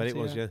unreal. I bet it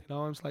was, yeah. I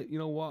was like, you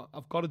know what?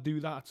 I've got to do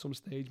that at some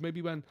stage.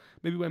 Maybe when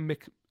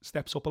Mick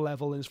steps up a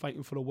level and is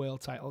fighting for a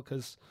world title,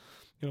 because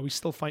he's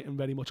still fighting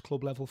very much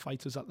club level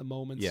fighters at the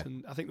moment. Yeah.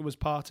 And I think there was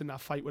part in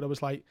that fight where I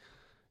was like,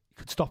 you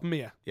could stop him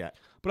here. Yeah.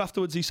 But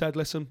afterwards he said,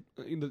 listen,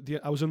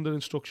 I was under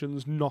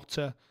instructions not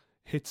to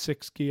hit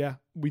 6 gear.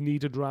 We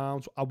needed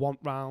rounds. I want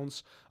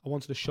rounds. I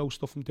wanted to show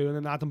stuff I'm doing.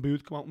 And Adam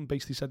Booth come out and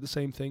basically said the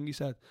same thing. He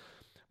said,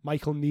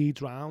 Michael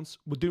needs rounds.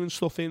 We're doing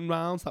stuff in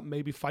rounds that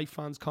maybe fight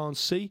fans can't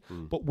see,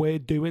 but we're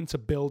doing to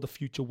build a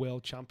future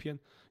world champion.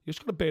 You just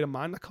got to bear in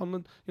mind that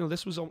Conlan,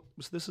 this was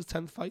his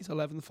 10th fight,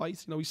 11th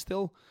fight. He's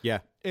still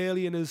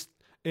early in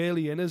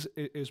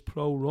his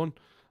pro run,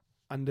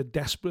 and they're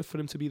desperate for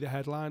him to be the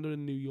headliner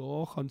in New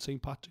York on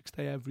St Patrick's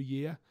Day every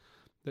year.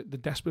 They're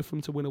desperate for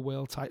him to win a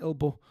world title,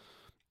 but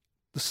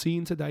the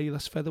scene today,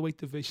 this featherweight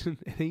division,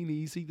 it ain't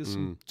easy. There's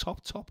some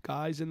top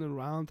guys in and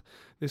around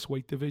this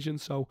weight division.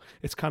 So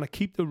it's kind of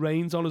keep the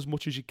reins on as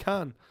much as you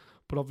can.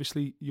 But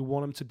obviously, you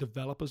want him to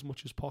develop as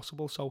much as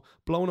possible. So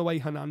blowing away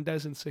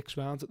Hernandez in 6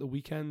 rounds at the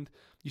weekend,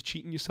 you're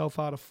cheating yourself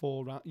out of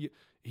 4 rounds.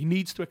 He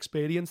needs to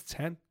experience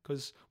 10,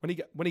 because when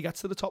he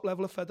gets to the top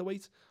level of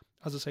featherweight,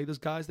 as I say, there's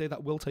guys there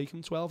that will take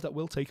him 12, that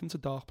will take him to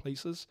dark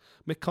places.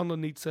 Mick Conlan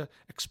needs to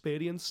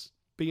experience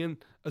being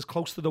as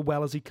close to the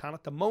well as he can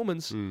at the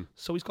moment,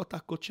 so he's got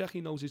that gut check.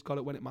 He knows he's got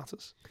it when it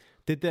matters.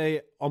 Did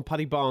they, on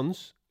Paddy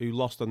Barnes, who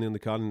lost on the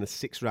undercard in the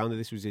 6th round,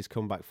 this was his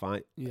comeback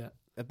fight? Yeah.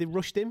 Have they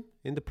rushed him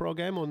in the pro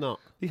game or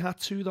not? He had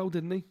to, though,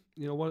 didn't he?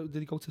 Did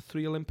he go to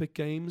 3 Olympic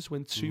Games,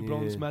 win 2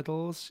 bronze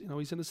medals?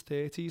 He's in his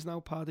 30s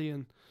now, Paddy,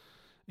 and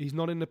He's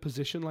not in a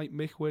position like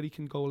Mick where he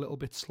can go a little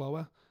bit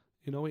slower.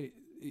 You know,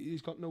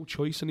 he's got no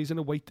choice, and he's in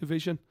a weight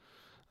division.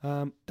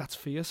 That's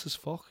fierce as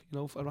fuck. You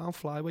know, around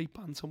flyweight,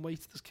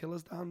 bantamweight, there's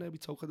killers down there. We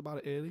talked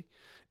about it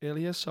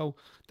earlier. So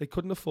they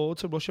couldn't afford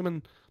to rush him,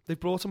 and they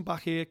brought him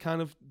back here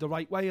kind of the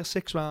right way, a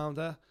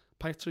 6-rounder.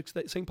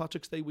 St.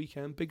 Patrick's Day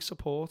weekend, big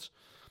support.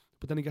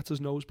 But then he gets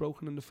his nose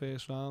broken in the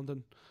first round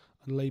and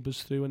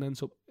labours through and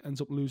ends up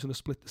losing a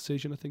split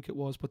decision, I think it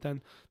was. But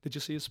then did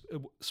you see his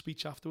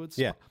speech afterwards?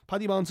 Yeah.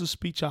 Paddy Barnes'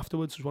 speech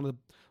afterwards was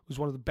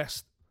one of the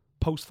best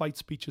post-fight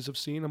speeches I've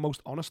seen, and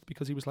most honest,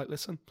 because he was like,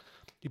 listen,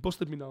 he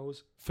busted my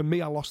nose. For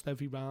me, I lost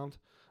every round.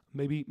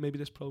 Maybe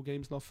this pro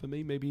game's not for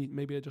me.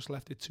 Maybe I just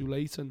left it too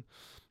late. And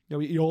you know,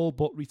 he all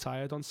but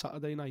retired on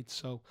Saturday night.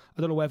 So I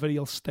don't know whether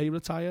he'll stay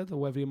retired or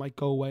whether he might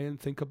go away and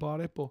think about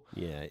it. But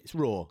yeah, it's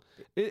raw.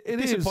 It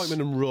is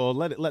disappointment and raw.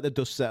 Let the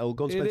dust settle.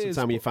 Go and spend some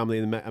time with your family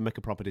and make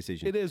a proper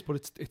decision. It is,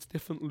 but it's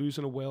different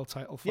losing a world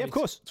title fight. Yeah, of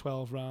course.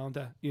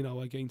 12-rounder, you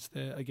know, against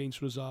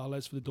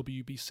Rosales for the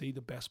WBC, the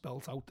best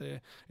belt out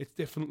there. It's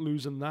different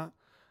losing that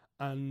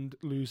and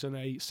losing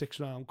a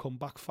 6-round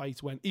comeback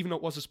fight when, even though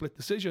it was a split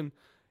decision,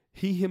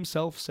 he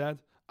himself said,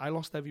 I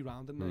lost every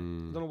round, didn't I?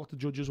 I don't know what the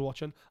judges were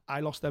watching. I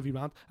lost every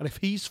round. And if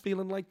he's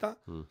feeling like that,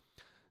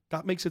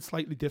 that makes it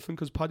slightly different,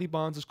 because Paddy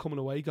Barnes is coming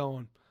away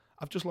going,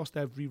 I've just lost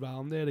every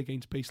round there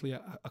against basically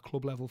a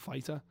club-level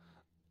fighter.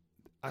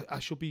 I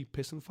should be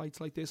pissing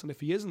fights like this. And if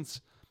he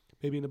isn't,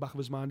 maybe in the back of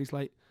his mind, he's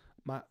like,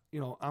 Matt,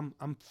 you know,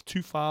 I'm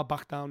too far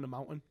back down the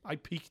mountain. I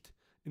peaked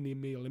in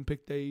the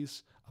Olympic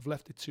days. I've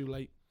left it too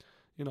late.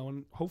 You know,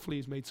 and hopefully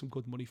he's made some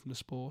good money from the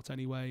sport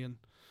anyway. And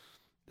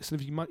listen,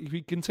 if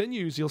he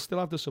continues, he'll still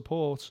have the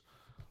support.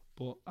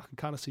 But I can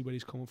kind of see where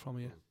he's coming from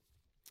here. Do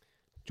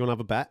you want to have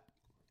a bet?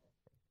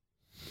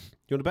 Do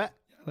you want to bet?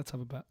 Yeah, let's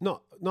have a bet.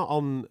 Not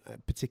on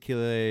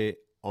particularly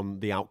on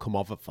the outcome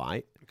of a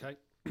fight. Okay.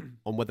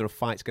 On whether a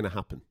fight's going to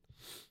happen.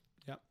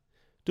 Yeah.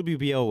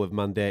 WBO have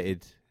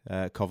mandated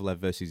Kovalev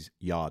versus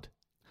Yard.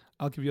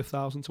 I'll give you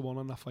 1,000 to 1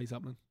 on that fight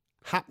happening.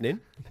 Happening?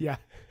 Yeah.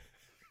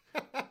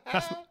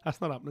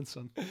 That's not happening,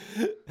 son.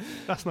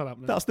 That's not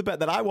happening. That's the bet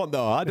that I want,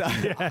 though.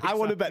 I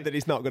want to bet that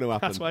it's not going to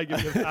happen. That's why I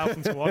give you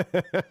 1,000 to 1.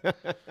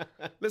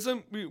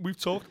 Listen, we've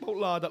talked about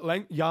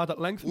Yard at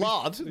length.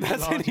 Lard?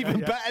 That's an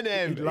even better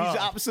name. He's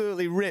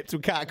absolutely ripped. We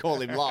can't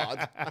call him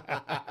Lard.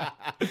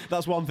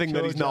 That's one thing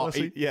that he's not.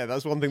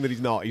 That's one thing that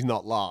he's not. He's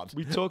not Lard.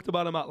 We talked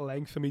about him at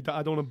length.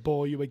 I don't want to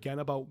bore you again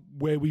about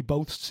where we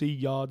both see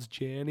Yard's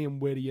journey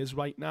and where he is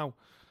right now,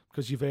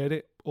 because you've heard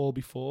it all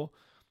before.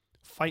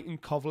 Fighting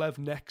Kovalev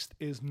next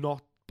is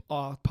not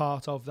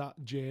part of that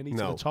journey to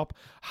the top.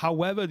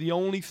 However, the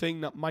only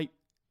thing that might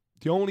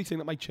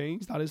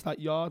change that is that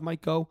Yard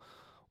might go,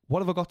 what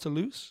have I got to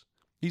lose?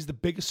 He's the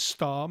biggest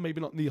star, maybe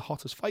not the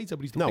hottest fighter,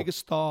 but he's the biggest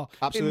star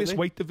in this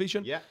weight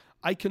division. Yeah.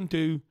 I can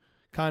do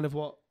kind of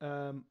what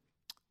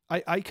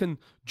I can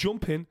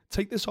jump in,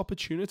 take this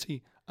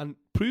opportunity and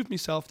prove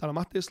myself that I'm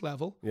at this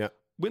level. Yeah.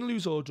 Win,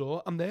 lose or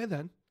draw, I'm there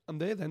then.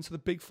 So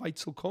the big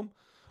fights will come.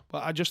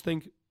 But I just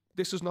think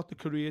this is not the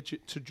career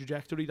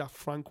trajectory that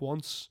Frank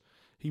wants.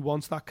 He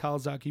wants that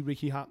Calzaghe,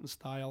 Ricky Hatton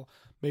style,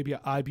 maybe an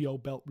IBO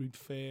belt route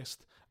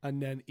first,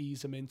 and then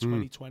ease him in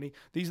 2020.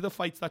 These are the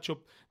fights that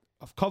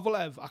of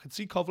Kovalev. I could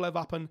see Kovalev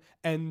happen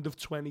end of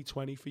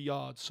 2020 for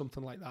Yards,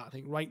 something like that. I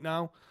think right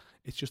now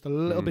it's just a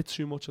little bit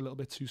too much, a little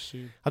bit too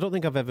soon. I don't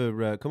think I've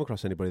ever come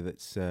across anybody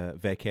that's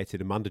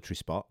vacated a mandatory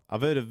spot.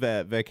 I've heard of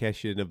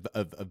vacation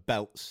of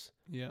belts,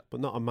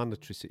 but not a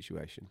mandatory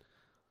situation.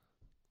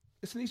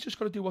 Listen, he's just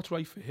got to do what's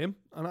right for him,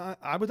 and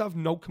I would have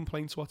no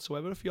complaints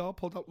whatsoever if Yard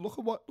pulled out. Look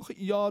at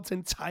Yard's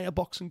entire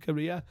boxing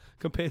career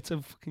compared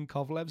to fucking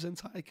Kovalev's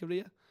entire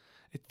career.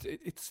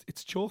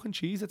 It's chalk and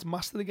cheese. It's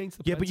mastered against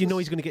the. Yeah, but you know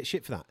he's going to get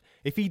shit for that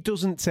if he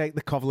doesn't take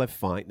the Kovalev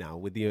fight now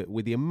with the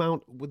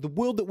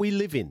world that we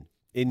live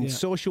in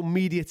social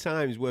media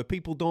times where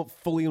people don't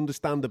fully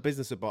understand the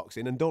business of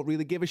boxing and don't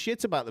really give a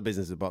shit about the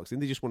business of boxing.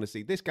 They just want to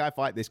see this guy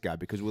fight this guy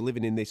because we're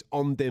living in this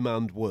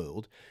on-demand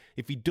world.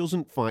 If he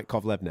doesn't fight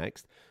Kovalev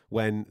next,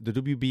 when the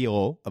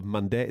WBO have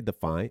mandated the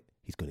fight,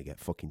 he's going to get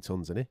fucking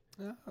tons, isn't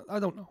he? Yeah, I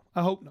don't know.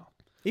 I hope not.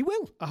 He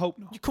will. I hope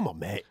not. Come on,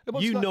 mate.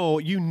 You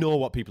know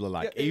what people are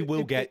like. Yeah, he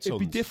will get tons. It'd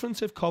be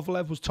different if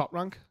Kovalev was Top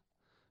Rank,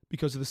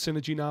 because of the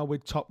synergy now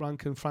with Top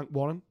Rank and Frank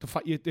Warren. The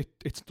fact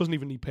it doesn't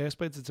even need purse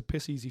bids. It's a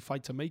piss easy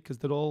fight to make because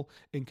they're all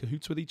in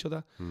cahoots with each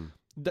other.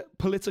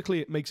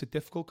 Politically, it makes it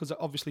difficult because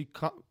obviously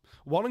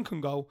Warren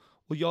can go,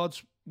 well,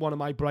 Yard's one of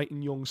my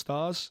Brighton young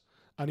stars,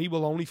 and he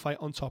will only fight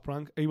on Top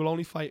Rank. He will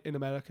only fight in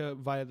America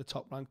via the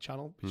Top Rank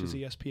channel, which is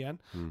ESPN,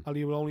 and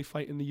he will only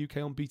fight in the UK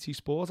on BT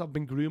Sport. I've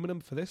been grooming him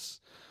for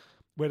this,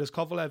 whereas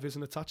Kovalev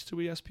isn't attached to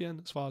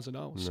ESPN, as far as I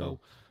know. No. So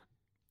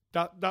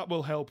that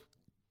will help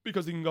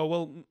because he can go,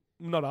 well,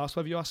 not asked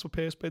whether you asked for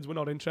purse bids. We're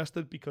not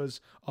interested because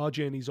our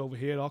journey's over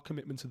here. Our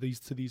commitment to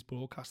these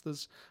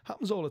broadcasters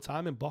happens all the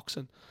time in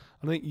boxing.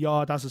 And I think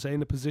Yard, as I say, in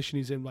the position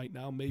he's in right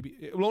now, maybe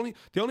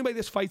the only way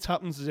this fight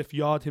happens is if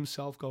Yard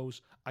himself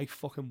goes, I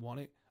fucking want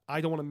it. I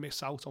don't want to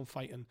miss out on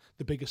fighting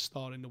the biggest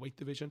star in the weight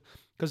division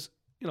because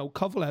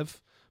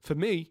Kovalev, for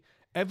me,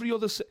 Every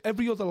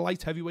other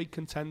light heavyweight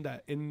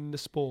contender in the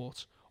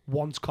sport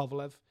wants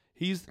Kovalev.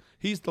 He's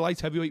the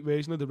light heavyweight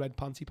version of the Red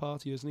Panty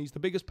Party, isn't he? He's the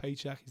biggest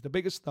paycheck. He's the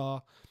biggest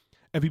star.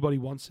 Everybody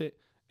wants it.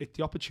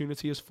 The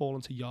opportunity has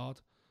fallen to Yard.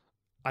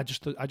 I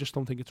just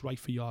don't think it's right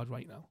for Yard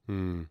right now.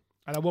 And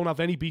I won't have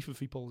any beef if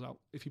he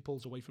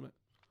pulls away from it.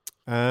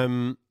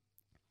 Callum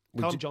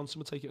Johnson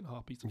would take it in a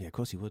heartbeat. Yeah, of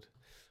course he would.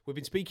 We've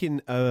been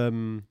speaking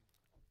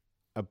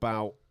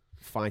about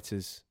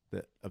fighters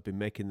that have been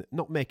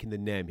not making the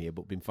name here,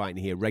 but been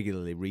fighting here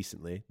regularly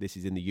recently. This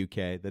is in the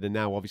UK, that are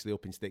now obviously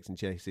up in sticks and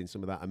chasing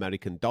some of that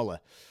American dollar.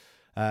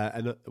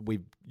 And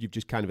you've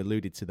just kind of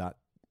alluded to that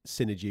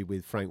synergy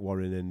with Frank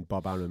Warren and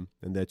Bob Arum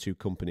and their two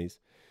companies.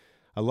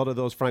 A lot of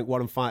those Frank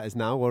Warren fighters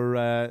now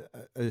are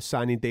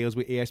signing deals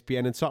with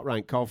ESPN and Top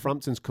Rank. Carl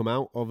Frampton's come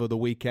out over the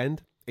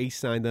weekend. He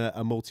signed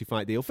a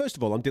multi-fight deal. First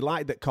of all, I'm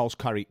delighted that Carl's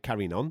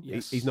carrying on.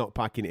 Yes. He's not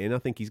packing it in. I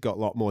think he's got a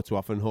lot more to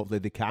offer, and hopefully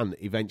they can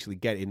eventually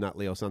get him that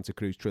Leo Santa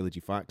Cruz trilogy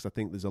fight, because I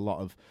think there's a lot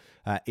of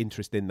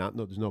interest in that.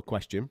 No, there's no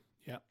question.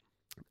 Yeah.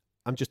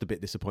 I'm just a bit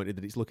disappointed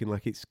that it's looking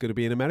like it's going to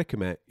be in America,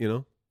 mate,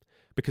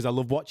 because I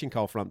love watching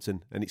Carl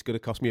Frampton, and it's going to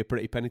cost me a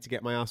pretty penny to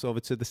get my ass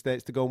over to the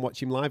States to go and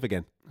watch him live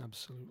again.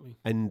 Absolutely.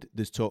 And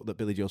there's talk that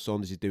Billy Joe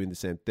Saunders is doing the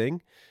same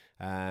thing.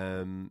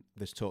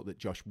 There's talk that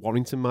Josh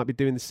Warrington might be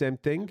doing the same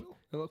thing.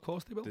 Well, of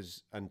course they will.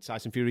 And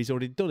Tyson Fury's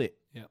already done it.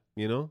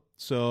 Yeah.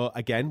 So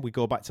again, we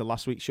go back to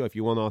last week's show. If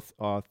you want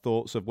our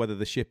thoughts of whether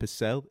the ship has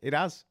sailed, it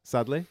has,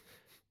 sadly.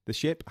 The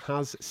ship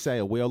has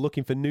sailed. We are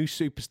looking for new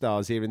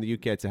superstars here in the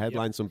UK to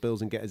headline some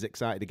bills and get us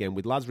excited again.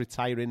 With lads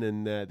retiring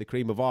and the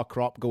cream of our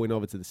crop going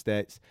over to the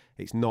States,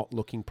 it's not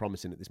looking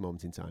promising at this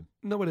moment in time.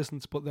 No, it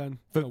isn't. But then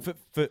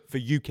for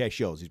UK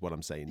shows is what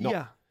I'm saying.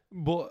 Yeah,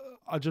 but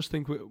I just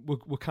think we're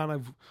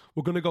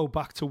going to go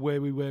back to where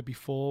we were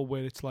before,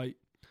 where it's like,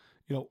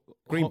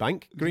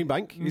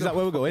 Greenbank. Is that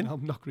where we're going? No,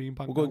 not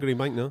Greenbank. We're going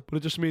Greenbank now. But it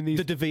just means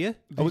the De Vere.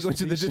 Are we going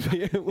to the De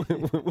Vere?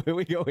 Where are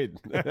we going?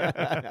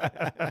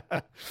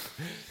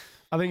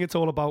 I think it's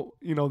all about,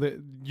 the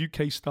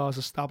UK stars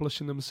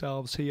establishing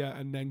themselves here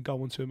and then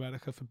going to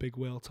America for big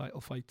world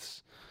title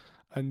fights.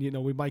 And,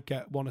 we might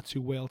get 1 or 2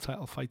 world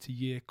title fights a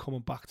year coming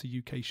back to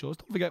UK shows.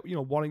 Don't forget,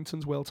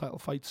 Warrington's world title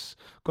fight's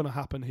going to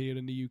happen here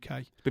in the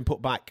UK. It's been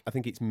put back. I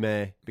think it's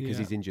May because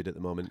he's injured at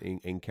the moment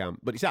in camp.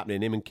 But it's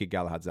happening. Him and Kid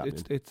Galahad's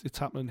happening. It's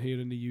happening here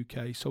in the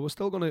UK. So we're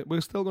still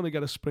gonna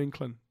get a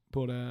sprinkling,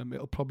 but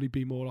it'll probably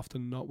be more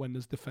often than not when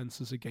there's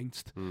defences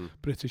against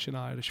British and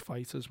Irish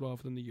fighters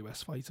rather than the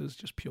US fighters.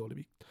 It's just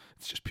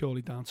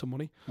purely down to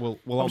money. Well,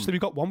 obviously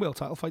we've got 1 world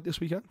title fight this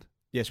weekekend.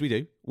 Yes, we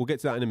do. We'll get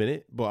to that in a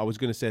minute. But I was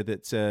going to say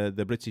that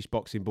the British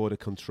Boxing Board of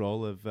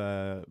Control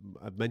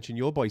have mentioned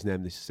your boy's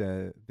name this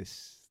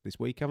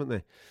week, haven't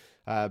they?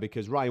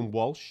 Because Ryan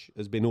Walsh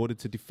has been ordered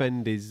to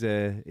defend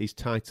his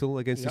title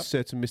against a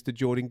certain Mr.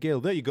 Jordan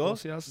Gill. There you go.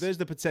 There's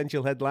the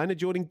potential headliner,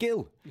 Jordan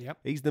Gill. Yep.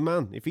 He's the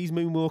man. If he's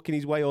moonwalking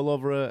his way all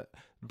over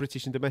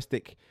British and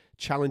domestic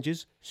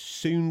challenges,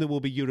 soon there will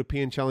be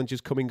European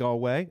challenges coming our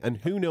way. And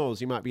who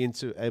knows, he might be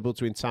able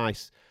to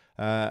entice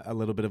a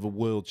little bit of a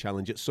world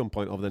challenge at some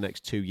point over the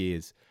next 2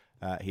 years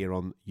here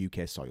on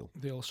UK soil.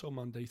 They also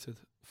mandated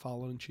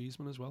Fowler and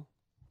Cheeseman as well.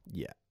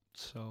 Yeah.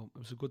 So it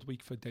was a good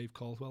week for Dave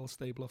Caldwell,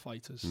 stable of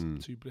fighters.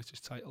 2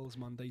 British titles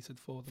mandated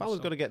for them.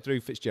 Fowler's got to get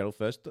through Fitzgerald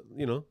first.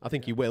 I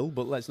think he will,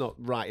 but let's not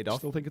write it off.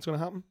 Still think it's going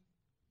to happen?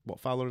 What,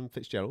 Fowler and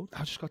Fitzgerald?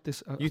 I just got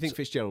this. You think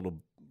Fitzgerald will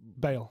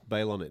bail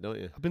on it, don't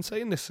you? I've been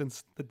saying this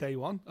since the day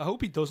one. I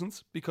hope he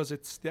doesn't, because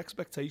it's the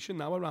expectation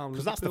now around.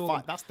 Because that's the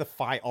fight. That's the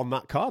fight on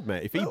that card,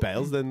 mate. If he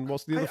bails, then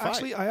what's the other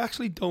fight? I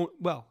actually don't.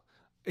 Well,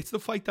 it's the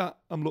fight that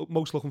I'm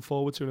most looking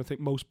forward to, and I think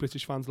most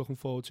British fans looking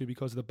forward to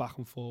because of the back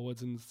and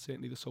forwards and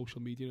certainly the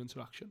social media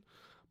interaction.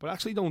 But I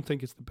actually don't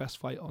think it's the best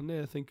fight on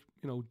there. I think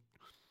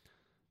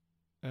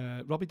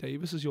Robbie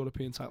Davis'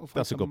 European title fight.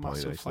 That's a good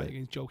massive point. Fight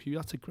against Joe Hughes.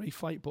 That's a great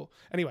fight. But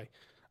anyway,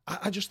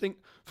 I just think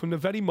from the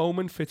very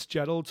moment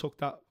Fitzgerald took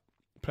that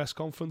press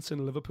conference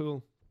in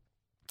Liverpool,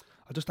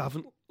 I just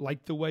haven't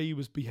liked the way he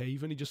was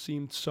behaving. He just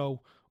seemed so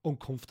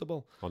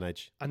uncomfortable, on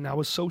edge. And now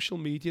his social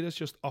media is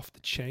just off the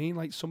chain.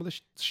 Like some of the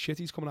shit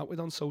he's coming out with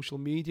on social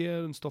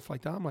media and stuff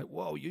like that, I'm like,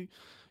 whoa,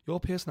 your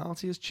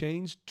personality has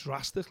changed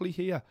drastically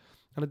here.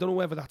 And I don't know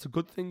whether that's a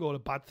good thing or a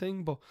bad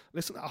thing, but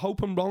listen, I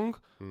hope I'm wrong.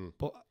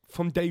 But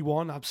from day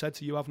one, I've said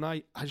to you, haven't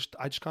I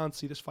just can't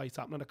see this fight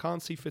happening. I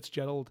can't see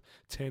Fitzgerald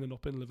turning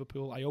up in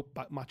Liverpool. I hope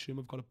Matchroom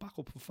have got a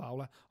backup for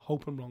Fowler.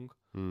 Hope I'm wrong.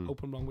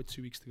 Hope I'm wrong with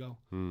 2 weeks to go.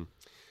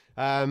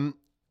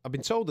 I've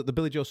been told that the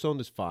Billy Joe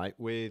Saunders fight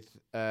with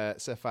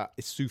Sefa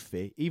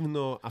Isufi, even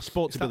though I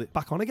spoke to Billy...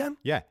 back on again?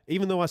 Yeah,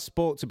 even though I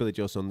spoke to Billy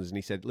Joe Saunders and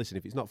he said, listen,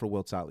 if it's not for a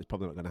world title, it's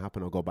probably not going to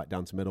happen. I'll go back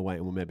down to middleweight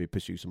and we'll maybe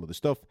pursue some other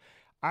stuff.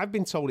 I've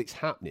been told it's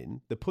happening.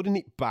 They're putting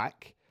it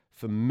back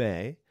for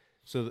May,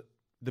 so that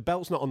the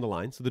belt's not on the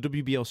line. So the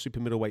WBO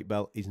super middleweight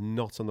belt is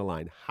not on the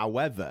line.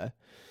 However,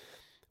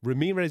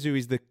 Ramirez, who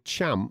is the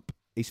champ,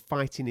 is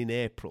fighting in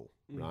April,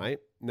 right?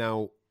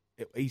 Now,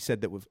 he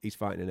said that he's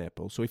fighting in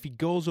April. So if he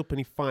goes up and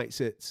he fights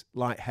at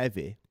light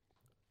heavy,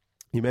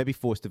 he may be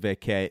forced to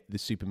vacate the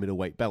super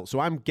middleweight belt. So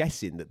I'm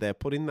guessing that they're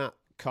putting that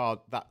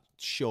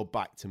show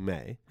back to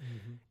May,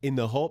 in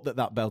the hope that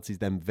that belt is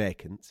then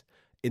vacant,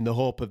 in the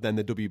hope of then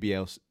the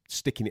WBO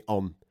sticking it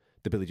on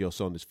the Billy Joe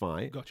Saunders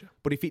fight. Gotcha.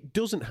 But if it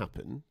doesn't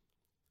happen,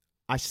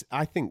 I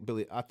think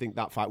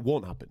that fight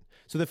won't happen.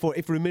 So therefore,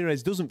 if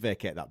Ramirez doesn't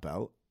vacate that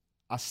belt,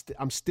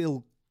 I'm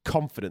still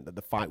confident that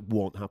the fight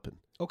won't happen.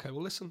 Okay,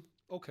 well, listen.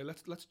 Okay,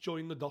 let's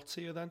join the dots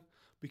here then,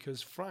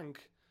 because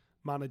Frank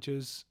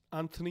manages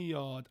Anthony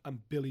Yard and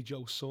Billy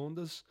Joe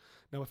Saunders.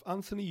 Now, if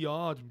Anthony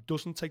Yard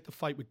doesn't take the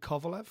fight with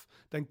Kovalev,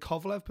 then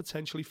Kovalev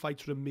potentially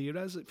fights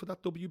Ramirez for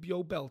that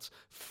WBO belt,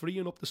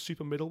 freeing up the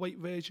super middleweight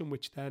version,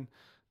 which then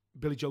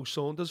Billy Joe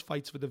Saunders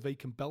fights for the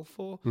vacant belt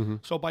for.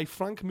 So by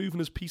Frank moving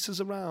his pieces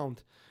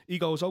around, he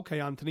goes, okay,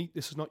 Anthony,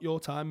 this is not your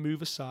time,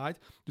 move aside.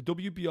 The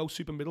WBO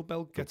super middle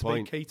belt gets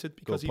vacated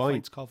because he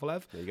fights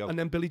Kovalev. And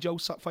then Billy Joe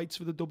fights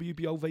for the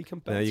WBO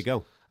vacant belt. There you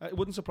go. It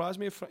wouldn't surprise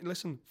me if,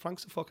 listen,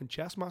 Frank's a fucking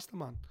chess master,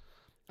 man.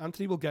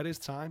 Anthony will get his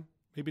time.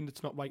 Maybe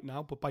it's not right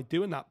now, but by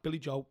doing that, Billy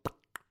Joe...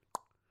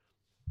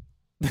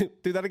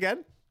 Do that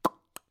again?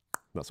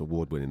 That's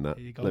award-winning, that.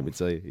 Let me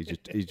tell you.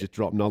 He's just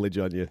dropped knowledge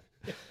on you.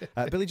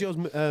 Billy Joe's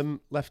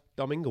left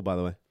Domingo, by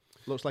the way.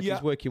 Looks like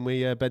he's working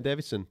with Ben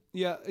Davidson.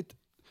 Yeah,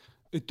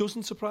 it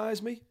doesn't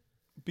surprise me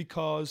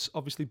because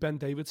obviously Ben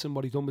Davidson,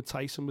 what he done with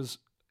Tyson was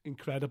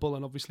incredible,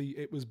 and obviously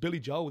it was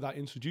Billy Joe that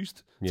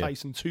introduced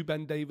Tyson to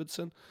Ben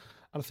Davidson.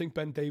 And I think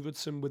Ben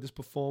Davidson, with his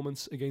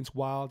performance against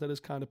Wilder, has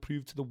kind of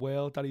proved to the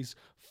world that he's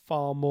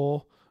far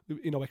more,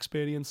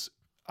 experience.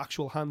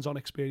 Actual hands-on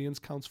experience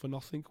counts for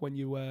nothing when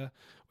you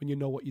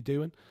know what you're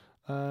doing.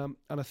 And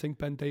I think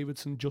Ben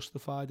Davidson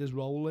justified his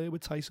role there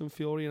with Tyson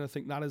Fury, and I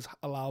think that has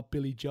allowed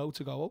Billy Joe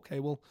to go, okay,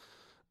 well,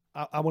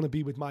 I want to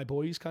be with my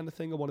boys kind of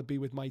thing. I want to be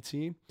with my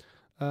team.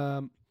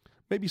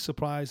 Maybe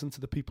surprising to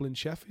the people in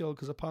Sheffield,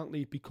 because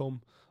apparently it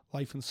become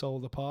life and soul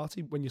of the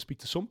party when you speak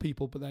to some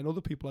people, but then other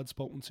people I'd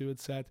spoken to had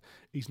said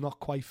he's not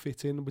quite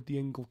fit in with the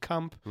Ingle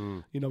camp.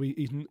 He's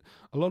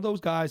a lot of those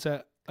guys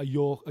are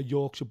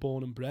Yorkshire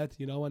born and bred,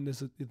 and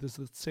there's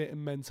a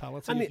certain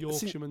mentality of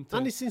Yorkshiremen.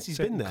 And since he's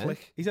been there,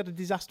 he's had a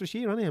disastrous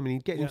year, hasn't he? I mean,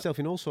 he's getting himself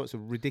in all sorts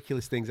of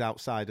ridiculous things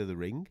outside of the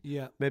ring.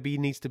 Yeah. Maybe he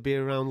needs to be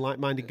around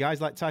like-minded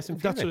guys like Tyson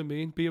Fury. That's what I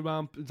mean. Be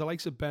around the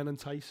likes of Ben and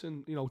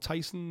Tyson.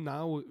 Tyson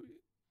now,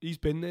 he's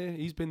been there.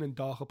 He's been in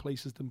darker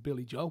places than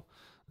Billy Joe.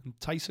 And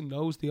Tyson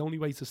knows the only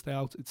way to stay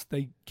out,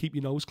 keep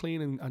your nose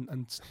clean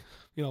and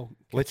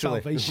get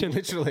salvation.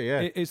 Literally,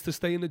 yeah. Is to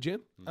stay in the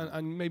gym.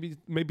 And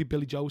maybe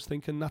Billy Joe's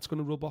thinking that's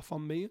going to rub off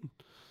on me. And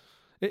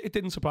it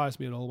didn't surprise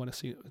me at all when I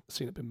seen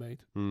it been made.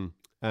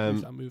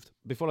 That moved.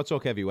 Before I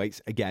talk heavyweights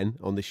again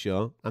on this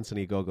show,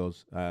 Anthony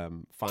Ogogo's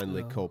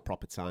finally called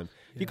proper time.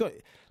 Yeah.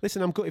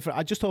 Listen, I'm gutted for it.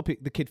 I just hope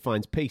the kid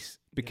finds peace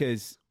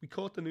because we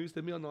caught the news,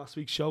 didn't we, on last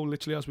week's show?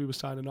 Literally as we were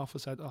signing off, I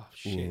said, "Oh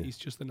shit, he's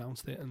just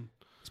announced it." And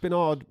it's been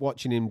odd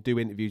watching him do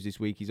interviews this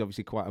week. He's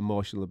obviously quite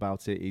emotional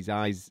about it. His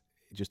eyes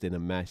just in a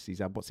mess. He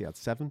had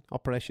 7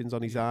 operations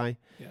on his eye.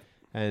 Yeah.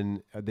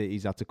 And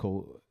he's had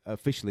to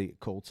officially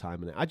call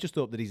time on it. I just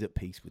hope that he's at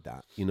peace with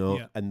that,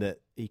 and that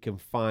he can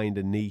find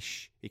a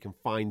niche, he can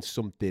find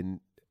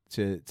something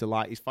to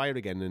light his fire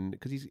again. And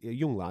because he's a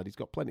young lad, he's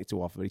got plenty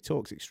to offer. He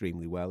talks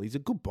extremely well. He's a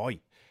good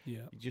boy.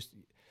 Yeah,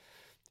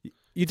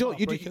 you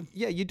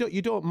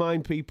don't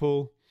mind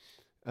people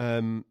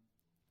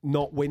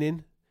not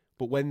winning,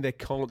 but when they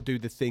can't do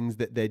the things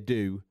that they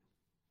do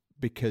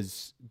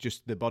because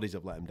just their bodies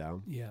have let them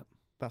down. Yeah.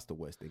 That's the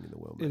worst thing in the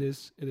world, mate.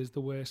 It is the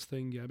worst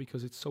thing, yeah,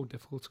 because it's so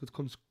difficult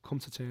to come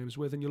to terms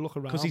with. And you look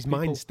around... Because his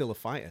mind's still a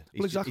fighter.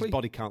 Exactly. His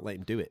body can't let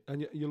him do it.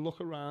 And you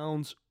look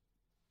around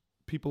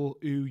people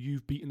who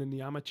you've beaten in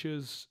the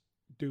amateurs,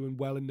 doing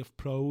well in the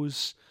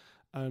pros,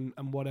 and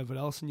whatever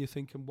else, and you're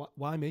thinking,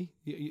 why me?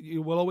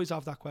 You will always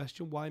have that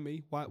question, why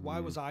me? Why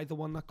was I the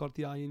one that got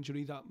the eye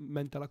injury that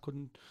meant that I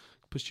couldn't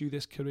pursue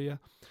this career?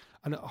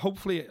 And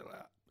hopefully...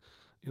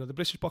 the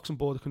British Boxing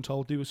Board of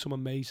Control do some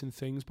amazing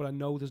things, but I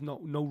know there's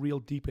no real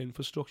deep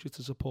infrastructure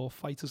to support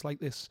fighters like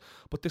this.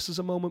 But this is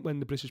a moment when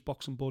the British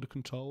Boxing Board of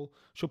Control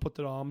should put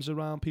their arms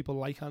around people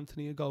like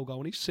Anthony Ogogo,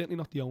 and he's certainly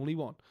not the only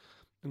one,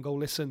 and go,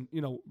 listen,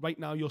 right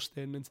now you're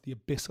staring into the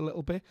abyss a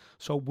little bit,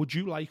 so would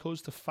you like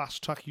us to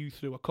fast-track you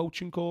through a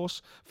coaching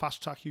course,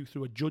 fast-track you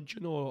through a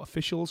judging or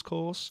officials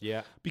course?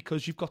 Yeah.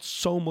 Because you've got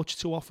so much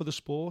to offer the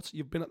sport.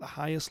 You've been at the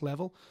highest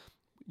level.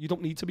 You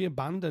don't need to be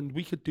abandoned.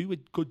 We could do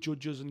with good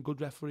judges and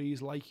good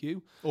referees like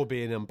you. Or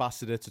be an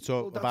ambassador to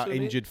talk about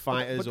injured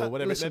fighters or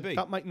whatever it may be.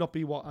 That might not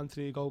be what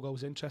Anthony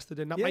Ogogo's interested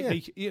in. That might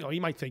be, he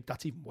might think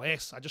that's even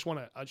worse. I just want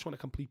a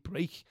complete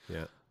break.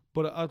 Yeah.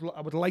 But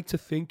I would like to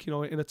think,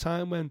 in a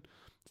time when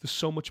there's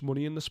so much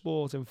money in the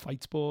sport, in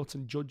fight sports,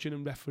 and judging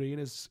and refereeing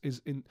is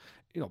in,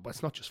 but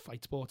it's not just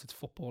fight sport, it's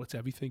football, it's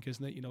everything,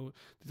 isn't it?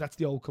 That's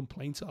the old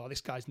complaint. Oh,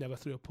 this guy's never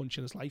threw a punch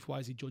in his life. Why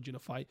is he judging a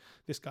fight?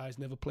 This guy's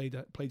never played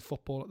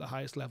football at the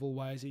highest level.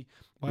 Why is he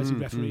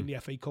refereeing the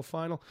FA Cup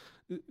final?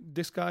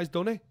 This guy's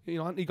done it.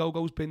 Anthony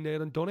Ogogo's been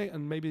there and done it,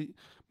 and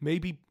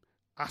maybe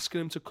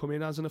asking him to come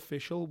in as an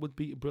official would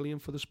be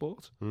brilliant for the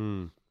sport.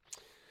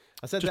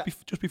 I said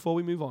just before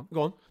we move on.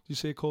 Go on. Did you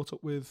say caught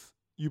up with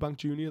Eubank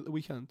Jr. at the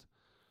weekend?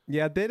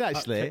 Yeah, I did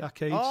actually. That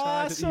cage oh, side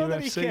I at the saw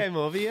that he UFC. came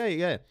over.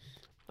 Yeah.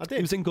 I did.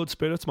 He was in good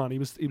spirits, man. He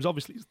was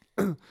obviously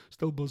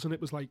still buzzing.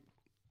 It was like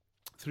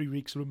 3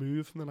 weeks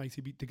removed from the night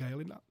he beat De Gale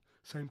in that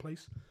same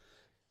place.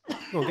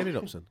 Go on, get it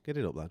up, son. Get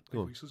it up, lad.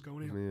 Go on. Voice was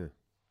going here.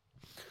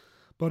 Yeah.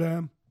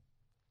 But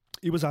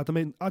he was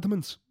adamant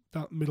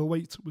that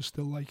middleweight was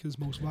still like his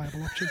most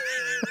viable option.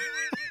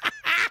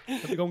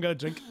 Let me go and get a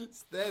drink.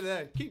 Stay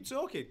there. Keep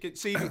talking.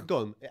 See if it's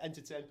gone.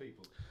 Entertain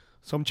people.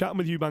 So I'm chatting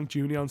with Eubank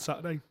Jr. on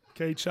Saturday.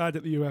 Cage side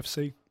at the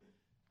UFC.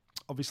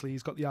 Obviously,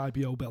 he's got the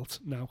IBO belt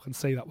now. I can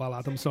say that while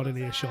Adam's not in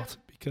earshot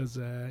because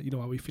you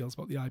know how he feels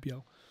about the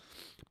IBO.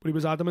 But he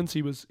was adamant.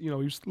 He was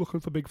looking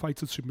for big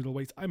fights at super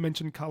middleweight. I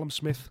mentioned Callum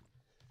Smith.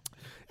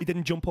 He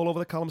didn't jump all over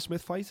the Callum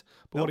Smith fight,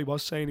 but what he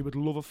was saying, he would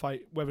love a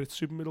fight, whether it's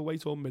super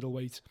middleweight or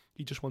middleweight.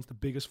 He just wants the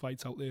biggest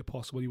fights out there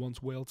possible. He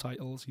wants world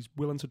titles. He's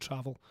willing to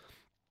travel.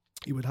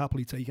 He would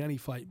happily take any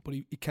fight, but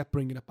he kept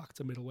bringing it back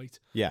to middleweight.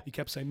 Yeah. He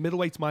kept saying,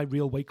 middleweight's my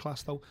real weight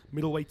class, though.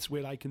 Middleweight's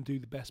where I can do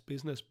the best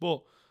business.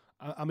 But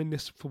I'm in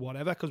this for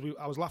whatever, because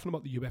I was laughing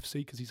about the UFC,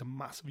 because he's a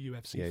massive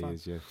UFC fan. He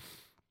is, yeah.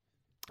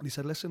 And he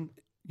said, listen,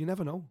 you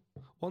never know.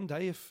 One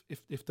day,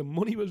 if the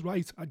money was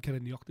right, I'd get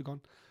in the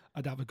octagon.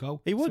 I'd have a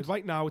go. He would. Said,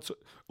 right now, it's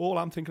all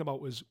I'm thinking about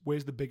was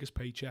where's the biggest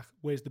paycheck,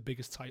 where's the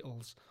biggest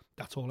titles.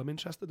 That's all I'm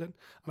interested in. And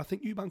I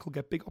think Eubank will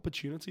get big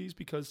opportunities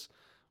because,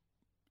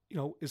 you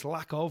know, his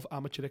lack of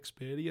amateur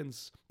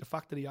experience, the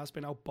fact that he has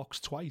been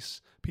outboxed twice,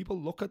 people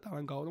look at that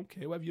and go, I don't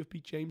care whether you've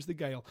beat James De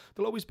Gale.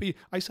 There'll always be,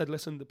 I said,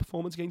 listen, the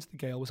performance against De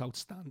Gale was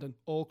outstanding.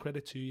 All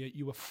credit to you.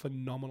 You were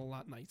phenomenal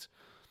that night.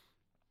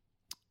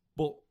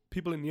 But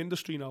people in the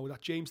industry know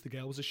that James De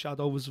Gale was a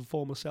shadow of his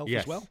former self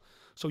as well.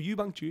 So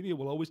Eubank Jr.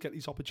 will always get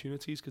these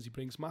opportunities because he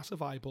brings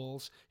massive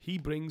eyeballs. He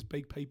brings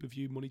big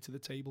pay-per-view money to the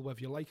table,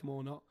 whether you like him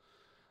or not.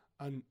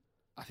 And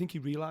I think he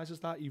realises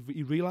that. He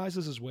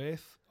realises his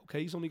worth.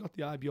 Okay, he's only got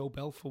the IBO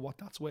belt for what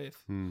that's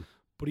worth.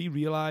 But he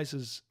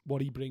realises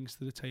what he brings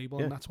to the table,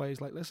 and that's why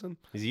he's like, listen,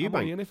 I'm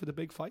only in it for the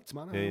big fights,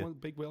 man. I want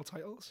big world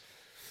titles.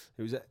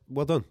 It was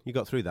well done. You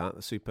got through that.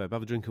 That's superb.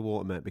 Have a drink of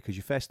water, mate, because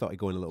your face started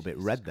going a little bit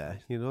red there.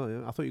 You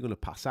know, I thought you were going to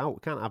pass out. We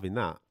can't have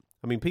that.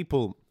 I mean,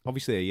 people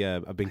obviously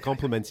have been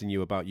complimenting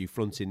you about you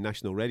fronting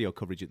national radio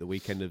coverage at the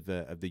weekend of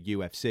the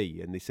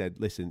UFC, and they said,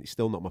 "Listen, it's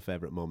still not my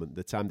favourite moment.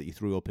 The time that you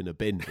threw up in a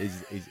bin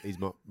is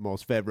my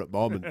most favourite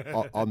moment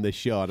on this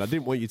show." And I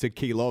didn't want you to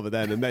keel over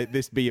then and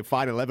this be your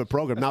final ever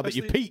program. Now that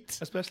you peaked,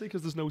 especially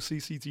because there's no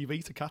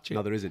CCTV to catch it.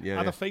 No, there isn't. Yeah,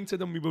 I'd have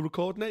fainted and we were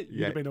recording it.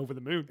 You'd have been over the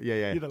moon.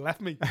 Yeah. You'd have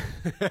left me.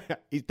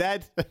 He's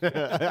dead.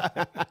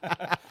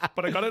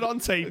 But I got it on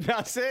tape.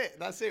 That's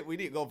it. We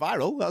need to go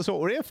viral. That's what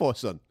we're here for,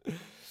 son.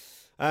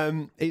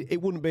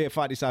 It wouldn't be a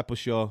Fight Disciple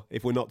show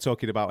if we're not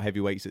talking about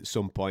heavyweights at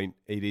some point.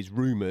 It is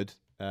rumoured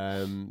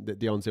that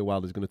Deontay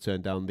Wilder is going to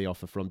turn down the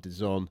offer from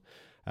DAZN.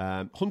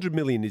 100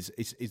 million is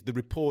the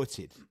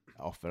reported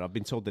offer. I've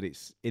been told that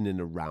it's in and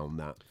around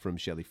that from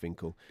Shelley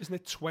Finkel. Isn't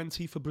it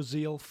 20 for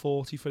Brazil,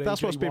 40 for AJ1,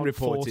 that's what's been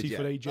reported, 40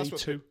 for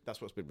AJ2? That's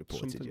what's been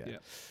reported, something,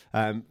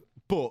 yeah.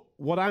 But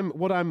what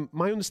I'm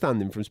my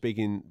understanding from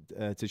speaking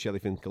to Shelley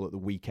Finkel at the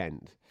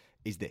weekend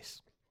is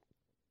this.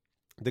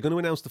 They're going to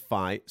announce the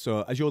fight.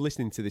 So as you're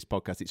listening to this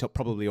podcast, it's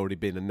probably already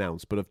been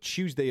announced. But of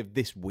Tuesday of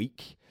this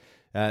week,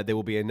 they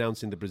will be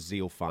announcing the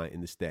Brazil fight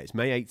in the States.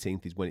 May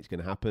 18th is when it's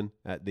going to happen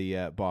at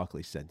the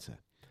Barclays Center.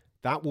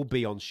 That will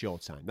be on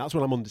Showtime. That's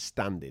what I'm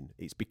understanding.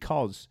 It's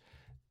because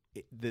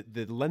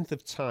the length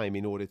of time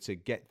in order to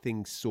get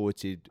things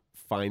sorted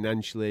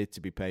financially, to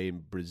be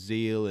paying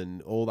Brazil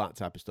and all that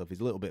type of stuff is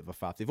a little bit of a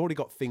faff. They've already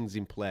got things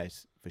in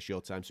place for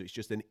Showtime, so it's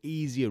just an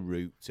easier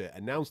route to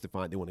announce the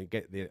fight. They want to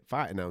get the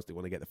fight announced, they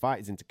want to get the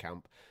fighters into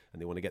camp, and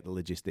they want to get the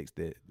logistics,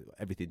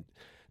 everything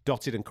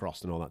dotted and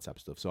crossed and all that type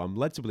of stuff. So I'm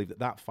led to believe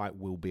that fight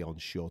will be on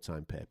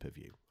Showtime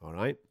pay-per-view, all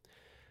right?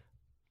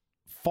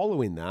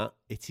 Following that,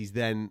 it is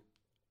then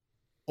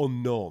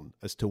unknown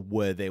as to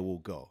where they will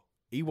go.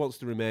 He wants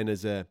to remain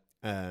as a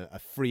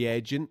free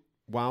agent,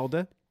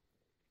 Wilder,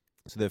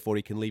 so therefore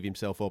he can leave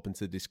himself open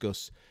to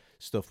discuss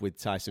stuff with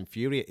Tyson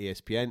Fury at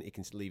ESPN. He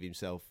can leave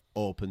himself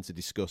open to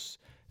discuss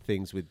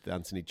things with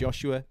Anthony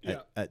Joshua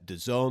at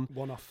DAZN.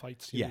 One-off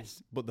fights.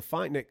 Yes, but the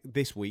fight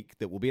this week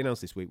that will be announced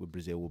this week with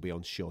Brazil will be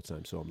on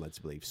Showtime, so I'm led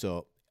to believe.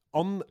 So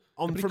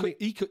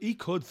he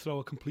could throw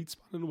a complete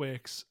span in the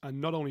works and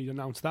not only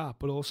announce that,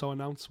 but also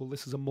announce, well,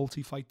 this is a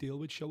multi-fight deal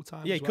with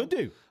Showtime. Yeah, he could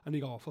do. And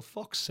you go, oh, for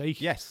fuck's sake.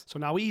 Yes. So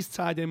now he's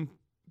tied in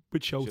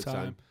with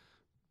Showtime.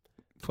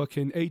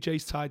 Fucking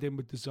AJ's tied in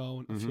with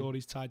DAZN, and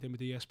Fury's tied in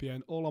with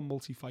ESPN, all on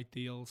multi-fight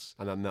deals.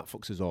 And then that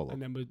fucks us all up. And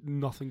then with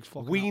nothing's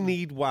fucking We happening.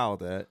 need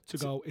Wilder to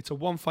go, it's a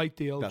one-fight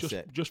deal, That's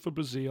just for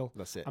Brazil.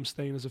 That's it. I'm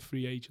staying as a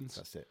free agent.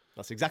 That's it.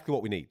 That's exactly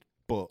what we need.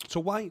 But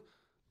So why...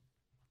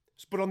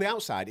 But on the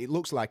outside, it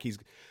looks like he's...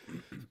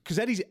 Because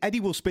Eddie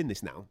will spin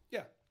this now.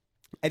 Yeah.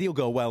 Eddie will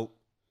go, well,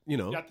 you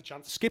know, You had the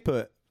chance.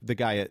 Skipper the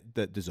guy at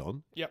the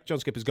DAZN. Yep. John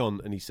Skipper's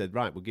gone, and he said,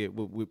 right,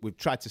 we've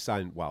tried to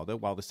sign Wilder.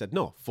 Wilder said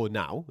no. For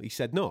now, he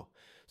said no.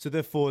 So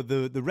therefore,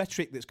 the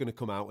rhetoric that's going to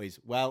come out is,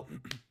 well,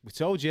 we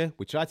told you,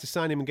 we tried to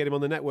sign him and get him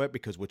on the network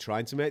because we're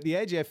trying to make the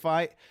AJ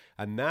fight,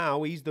 and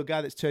now he's the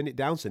guy that's turned it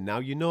down. So now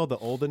you know that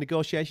all the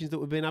negotiations that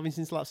we've been having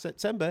since last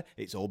September,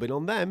 it's all been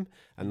on them,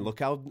 and look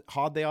how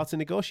hard they are to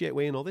negotiate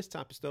with and all this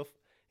type of stuff.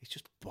 It's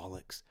just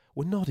bollocks.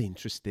 We're not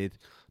interested.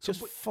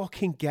 Just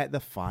fucking get the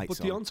fights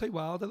But on. Deontay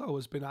Wilder,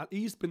 though,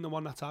 he's been the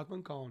one that's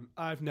adamant going,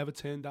 I've never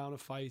turned down a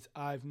fight.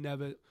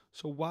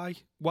 So why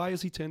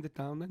has he turned it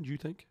down then, do you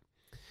think?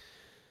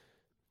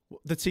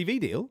 The TV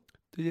deal?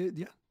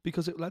 Yeah,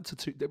 because it led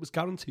to it was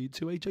guaranteed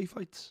 2 AJ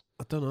fights.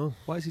 I don't know.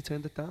 Why has he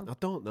turned it down? I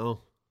don't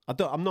know. I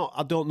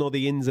don't know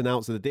the ins and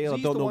outs of the deal.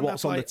 I don't know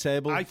what's on the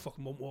table. I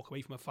fucking won't walk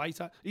away from a fight.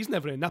 He's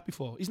never earned that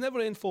before. He's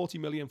never earned 40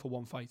 million for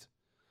one fight.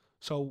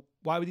 So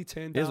why would he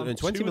turn down? He hasn't earned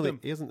 20 million.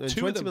 He hasn't earned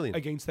 20 million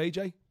against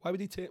AJ. Why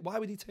would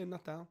he turn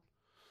that down?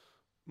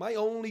 My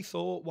only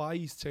thought why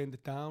he's turned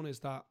it down is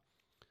that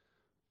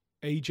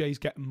AJ's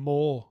getting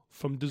more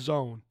from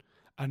DAZN,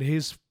 and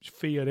his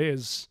fear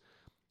is,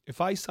 if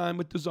I sign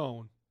with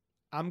DAZN,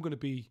 I'm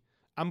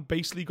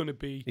basically going to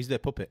be. He's their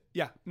puppet.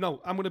 Yeah,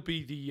 no, I'm going to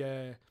be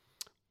the.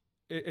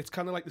 It's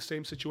kind of like the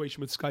same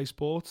situation with Sky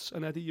Sports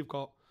and Eddie. You've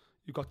got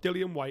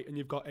Dillian White and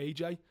you've got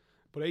AJ,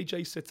 but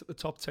AJ sits at the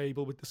top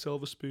table with the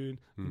silver spoon,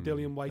 and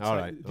Dillian White's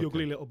the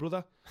ugly little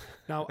brother.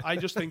 Now, I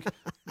just think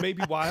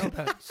maybe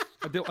Wilder.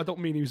 I don't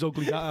mean he was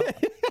ugly.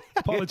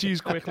 Apologies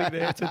quickly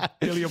there to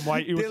Dillian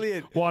White. He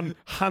was one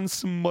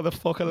handsome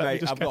motherfucker.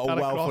 Mate, I've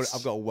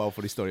got a well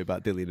funny story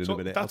about Dillian in a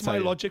minute. That's my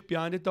logic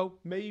behind it, though.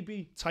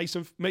 Maybe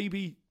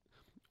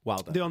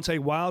Wilder. Deontay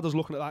Wilder's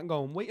looking at that and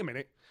going, wait a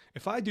minute,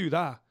 if I do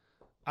that,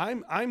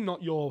 I'm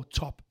not your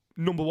top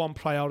number one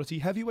priority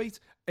heavyweight.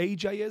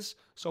 AJ is.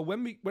 So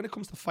when it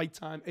comes to fight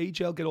time,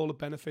 AJ will get all the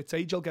benefits.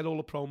 AJ will get all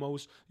the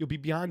promos. You'll be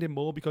behind him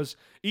more because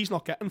he's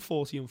not getting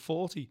 40 and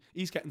 40.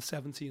 He's getting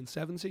 70 and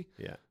 70.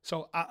 Yeah.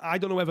 So I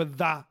don't know whether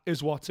that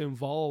is what's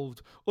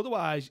involved.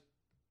 Otherwise,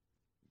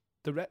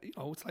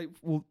 it's like,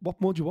 well, what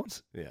more do you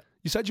want? Yeah.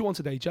 You said you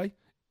wanted AJ.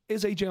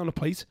 Is AJ on a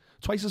plate?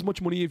 Twice as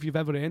much money if you've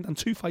ever earned, and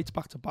 2 fights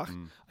back to back,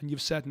 and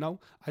you've said no.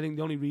 I think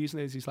the only reason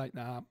is he's like,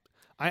 nah,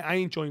 I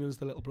ain't joining as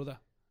the little brother.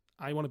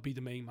 I want to be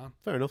the main man.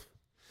 Fair enough.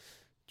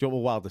 Do you want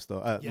more Wilder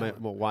stuff?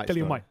 More White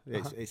Dillian story? White.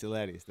 It's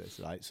hilarious, this,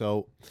 right?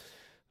 So,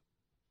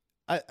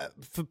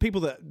 for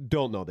people that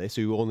don't know this,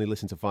 who only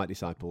listen to Fight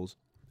Disciples,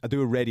 I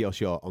do a radio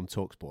show on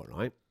TalkSport,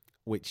 right?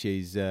 Which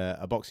is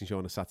a boxing show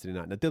on a Saturday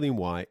night. Now, Dillian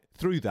White,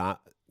 through that,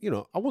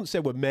 I wouldn't say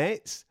we're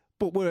mates,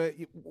 but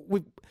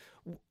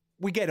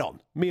we get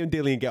on. Me and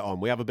Dillian get on.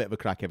 We have a bit of a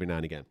crack every now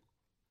and again.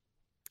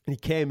 And he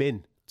came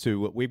in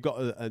we've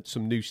got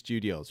some new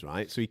studios,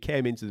 right? So he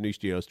came into the new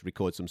studios to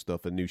record some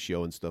stuff, a new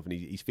show and stuff, and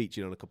he's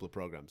featured on a couple of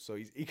programs. So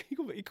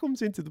he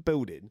comes into the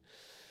building.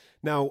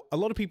 Now, a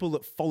lot of people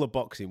that follow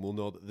boxing will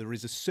know that there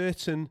is a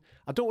certain,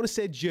 I don't want to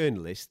say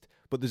journalist,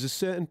 but there's a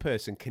certain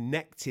person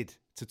connected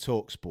to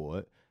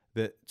TalkSport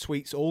that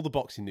tweets all the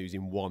boxing news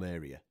in one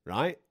area,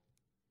 right?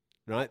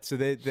 Right? So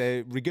they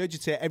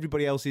regurgitate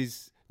everybody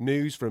else's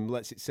news from,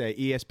 let's say,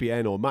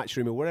 ESPN or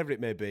Matchroom or wherever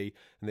it may be,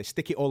 and they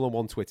stick it all on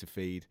one Twitter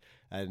feed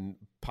and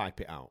pipe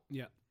it out.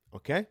 Yeah.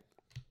 Okay?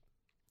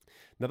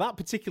 Now, that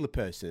particular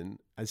person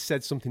has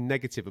said something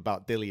negative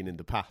about Dillian in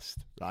the past,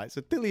 right?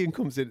 So Dillian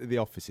comes into the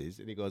offices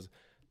and he goes,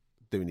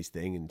 doing his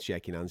thing and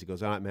shaking hands. He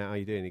goes, all right, mate, how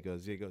you doing? He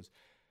goes,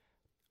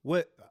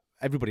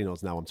 everybody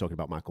knows now I'm talking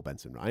about Michael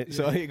Benson, right? Yeah.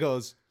 So he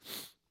goes,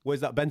 where's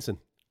that Benson?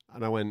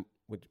 And I went,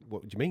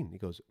 what do you mean? He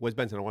goes, where's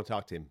Benson? I want to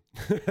talk to him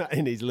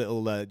in his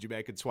little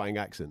Jamaican twang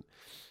accent.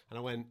 And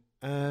I went,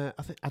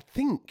 I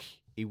think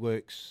he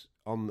works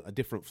on a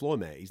different floor,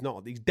 mate.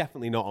 He's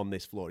definitely not on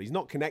this floor. He's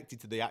not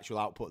connected to the actual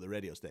output of the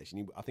radio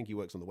station. I think he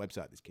works on the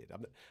website, this kid.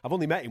 I've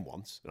only met him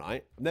once,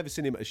 right? I've never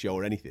seen him at a show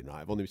or anything,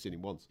 right? I've only seen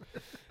him once.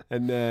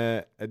 And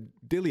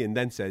Dillian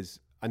then says,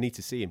 I need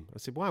to see him. I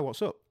said, why?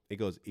 What's up? He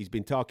goes, he's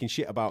been talking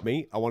shit about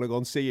me. I want to go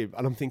and see him.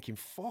 And I'm thinking,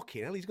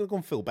 fucking hell, he's going to go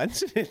and Phil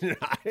Benson in,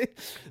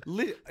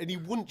 right? And he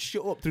wouldn't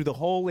shut up through the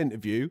whole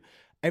interview.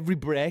 Every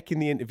break in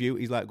the interview,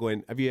 he's like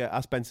going, have you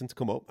asked Benson to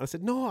come up? And I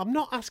said, no, I'm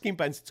not asking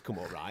Benson to come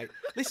up, right?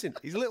 Listen,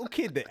 he's a little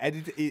kid that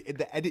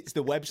edits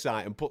the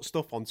website and puts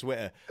stuff on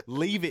Twitter.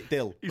 Leave it,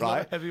 Dill, he's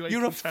right?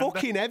 You're a contender.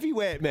 fucking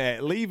heavyweight,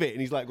 mate. Leave it. And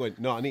he's like going,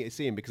 no, I need to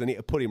see him because I need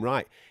to put him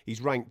right.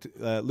 He's ranked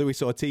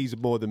Luis Ortiz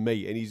more than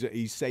me, and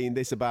he's saying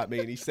this about me,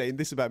 and he's saying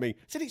this about me.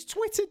 I said, it's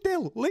Twitter,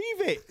 Dill.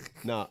 Leave it.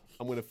 No,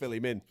 I'm going to fill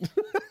him in.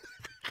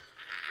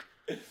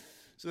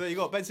 So there you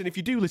go, Benson. If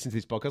you do listen to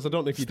this podcast, I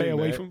don't know if you stay do. Stay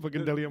away from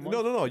fucking Dillian White.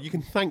 No. You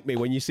can thank me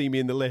when you see me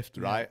in the lift,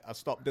 right? I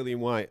stopped Dillian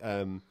White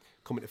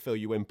coming to fill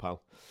you in,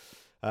 pal.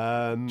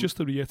 Just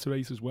to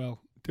reiterate as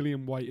well,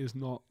 Dillian White is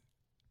not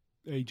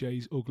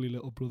AJ's ugly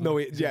little brother. No,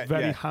 he's a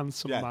very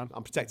handsome man.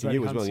 I'm protecting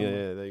you as well.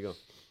 Yeah, there you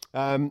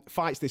go.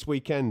 Fights this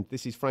weekend.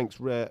 This is Frank's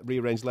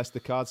rearranged Leicester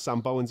card. Sam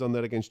Bowen's on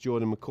there against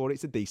Jordan McCory.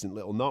 It's a decent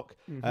little knock.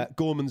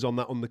 Gorman's on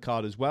that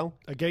undercard as well.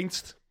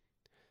 Against?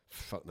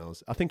 Fuck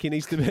knows. I think he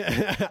needs to be.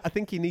 I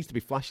think he needs to be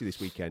flashy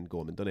this weekend,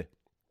 Gorman, doesn't he?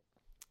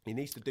 He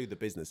needs to do the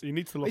business. He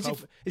needs to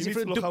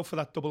look out for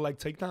that double leg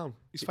takedown.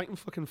 He's fighting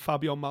fucking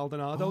Fabio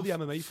Maldonado, the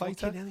MMA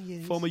fighter, hell,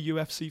 yeah, former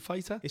UFC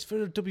fighter. It's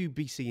for a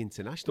WBC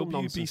International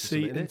nonsense or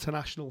something, WBC innit?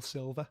 International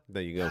Silver.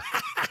 There you go.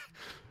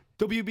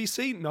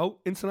 WBC, no.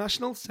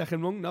 International,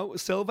 second rung, no.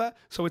 Silver.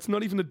 So it's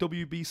not even the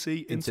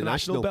WBC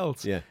International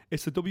belt. Yeah.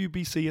 It's the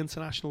WBC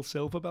International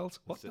Silver belt.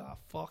 What the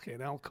fucking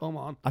hell? Come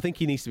on. I think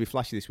he needs to be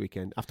flashy this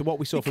weekend. After what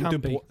we saw from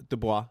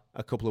Dubois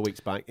a couple of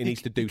weeks back, he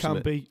needs to do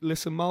something. Can be.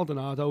 Listen,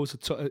 Maldonado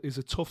is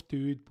a tough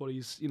dude, but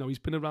he's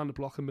been around the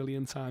block a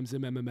million times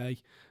in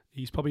MMA.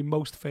 He's probably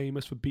most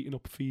famous for beating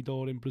up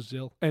Fedor in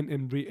Brazil and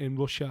in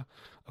Russia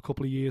a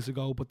couple of years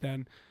ago, but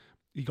then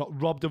he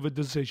got robbed of a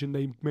decision.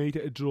 They made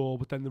it a draw,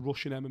 but then the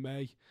Russian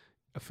MMA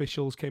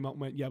officials came out and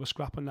went, "Yeah, we're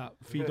scrapping that.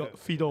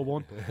 Fedor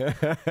won."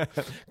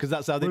 Because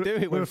that's how they do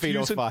it when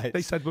Fedor fights.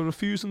 They said, "We're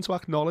refusing to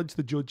acknowledge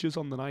the judges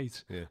on the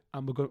night, Yeah.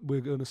 and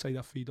we're going to say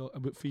that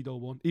Fedor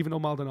won, even though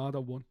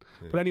Maldonado won."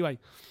 Yeah. But anyway,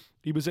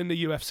 he was in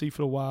the UFC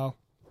for a while.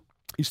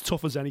 He's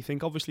tough as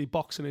anything. Obviously,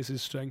 boxing is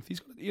his strength.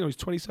 He's he's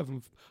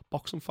 27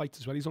 boxing fights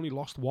as well. He's only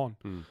lost one,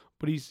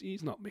 but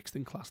he's not mixed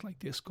in class like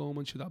this.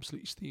 Gorman should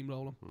absolutely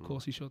steamroll him. Of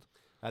course, he should.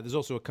 There's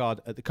also a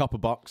card at the Copper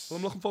Box. Well,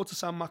 I'm looking forward to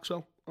Sam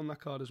Maxwell on that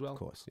card as well. Of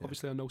course, yeah.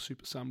 Obviously, I know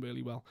Super Sam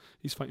really well.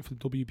 He's fighting for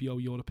the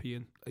WBO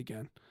European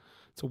again.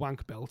 It's a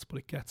wank belt, but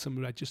it gets him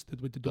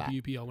registered with the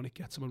WBO and it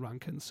gets him a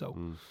ranking. So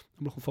I'm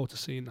looking forward to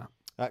seeing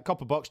that.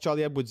 Copper Box,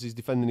 Charlie Edwards is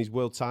defending his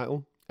world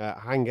title.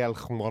 Angel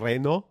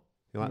Moreno.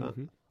 You like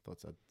that? I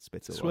thought I'd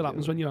spit it. That's what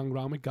happens when you hang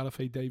around with Gareth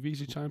A.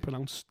 Davies. You try and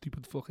pronounce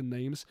stupid fucking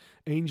names.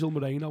 Angel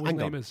Moreno, his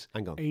name is.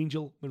 Hang on.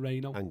 Angel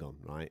Moreno. Hang on,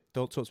 right?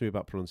 Don't talk to me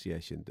about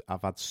pronunciation.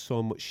 I've had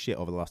so much shit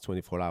over the last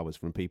 24 hours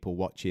from people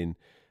watching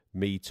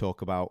me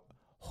talk about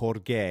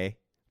Jorge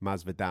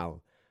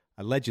Masvidal.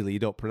 Allegedly, you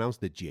don't pronounce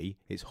the G.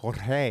 It's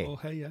Jorge.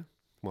 Jorge, yeah.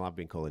 Well, I've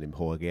been calling him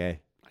Jorge.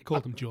 I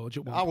called him George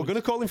at one point. We're going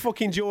to call him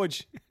fucking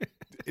George.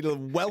 It'll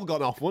have well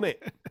gone off, won't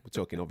it? We're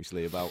talking,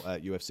 obviously, about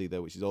UFC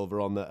there, which is over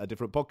on a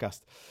different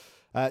podcast.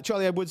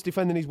 Charlie Edwards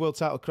defending his world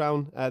title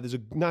crown. There's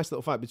a nice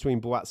little fight between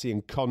Buatsi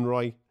and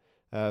Conroy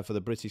for the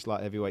British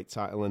light heavyweight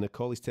title, and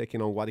Nicole is taking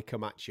on Wadi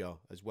Camacho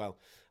as well.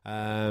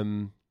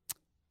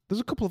 There's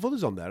a couple of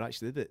others on there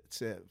actually that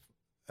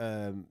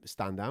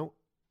stand out.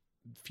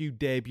 A few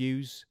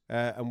debuts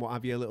and what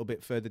have you a little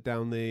bit further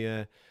down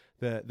the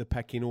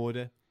pecking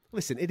order.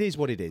 Listen, it is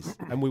what it is,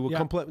 and we were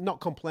not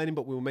complaining,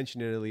 but we were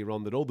mentioning earlier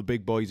on that all the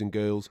big boys and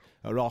girls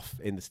are off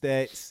in the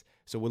States.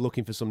 So we're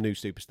looking for some new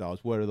superstars.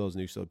 Where are those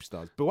new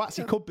superstars?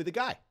 Buatsi could be the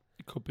guy.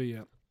 It could be,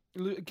 yeah.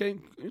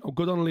 Again,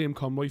 good on Liam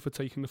Conroy for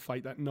taking the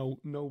fight that no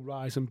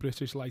rising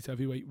British light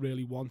heavyweight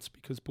really wants,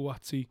 because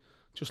Buatsi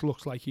just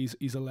looks like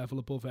he's a level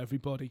above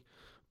everybody.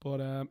 But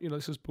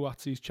this is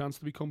Buatsi's chance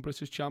to become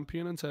British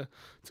champion and to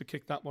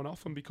kick that one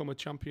off and become a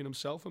champion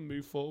himself and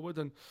move forward.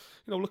 And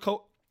look,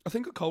 I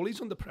think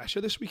Okole's under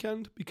pressure this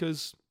weekend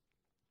because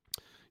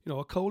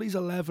Okole's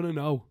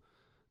 11-0.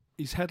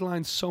 He's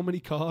headlined so many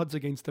cards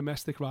against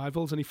domestic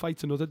rivals, and he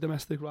fights another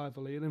domestic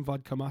rival here in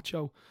Vad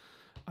Camacho.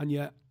 And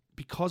yet,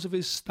 because of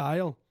his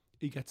style,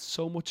 he gets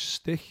so much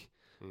stick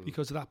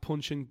because of that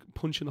punch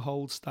and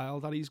hold style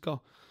that he's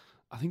got.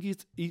 I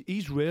think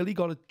he's really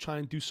got to try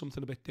and do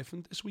something a bit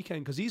different this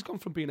weekend, because he's gone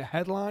from being a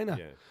headliner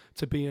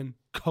to being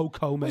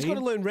co-main. Well, he's got to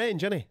learn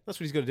range, hasn't he? That's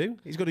what he's got to do.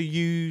 He's got to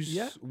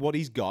use what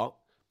he's got.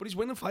 But he's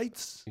winning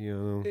fights.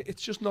 Yeah.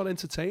 It's just not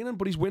entertaining,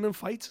 but he's winning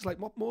fights. It's like,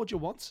 what more do you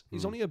want?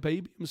 He's only a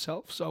baby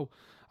himself. So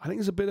I think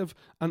there's a bit of...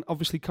 And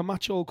obviously,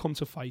 Camacho will come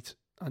to fight.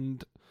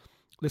 And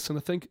listen,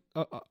 I think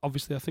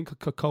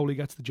Okole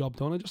gets the job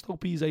done. I just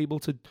hope he's able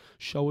to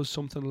show us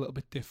something a little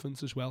bit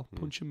different as well.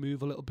 Punch and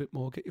move a little bit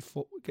more. Get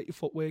your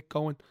footwork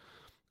going.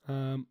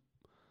 But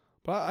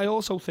I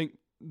also think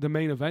the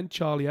main event,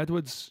 Charlie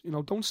Edwards,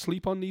 don't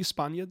sleep on these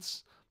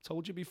Spaniards. I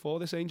told you before,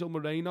 this Angel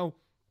Moreno...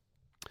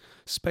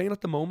 Spain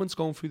at the moment's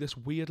going through this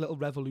weird little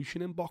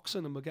revolution in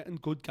boxing, and we're getting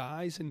good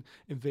guys in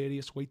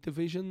various weight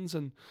divisions,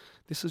 and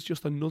this is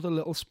just another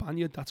little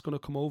Spaniard that's going to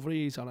come over.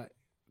 He's on a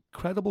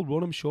incredible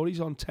run. I'm sure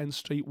he's on 10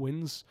 straight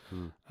wins.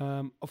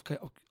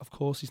 Of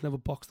course, he's never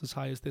boxed as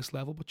high as this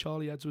level, but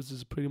Charlie Edwards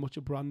is pretty much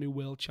a brand new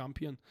world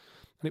champion.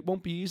 And it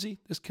won't be easy.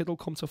 This kid will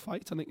come to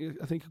fight.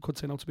 I think it could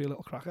turn out to be a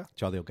little cracker.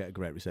 Charlie will get a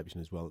great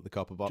reception as well at the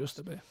Copper Box. Just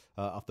a bit.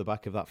 Off the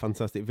back of that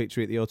fantastic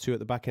victory at the O2 at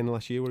the back end of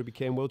last year where he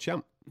became world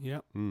champ. Yeah.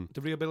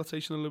 The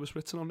rehabilitation of Lewis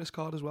Ritson on this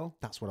card as well.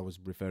 That's what I was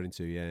referring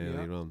to,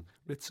 earlier on.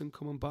 Ritson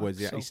coming back.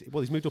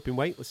 He's moved up in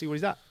weight. Let's see where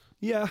he's at.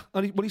 Yeah,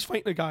 and he's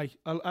fighting a guy.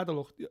 I had a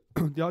look.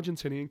 The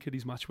Argentinian kid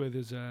he's matched with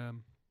is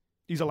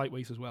he's a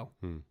lightweight as well.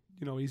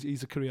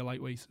 He's a career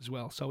lightweight as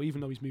well. So even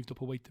though he's moved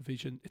up a weight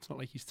division, it's not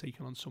like he's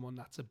taken on someone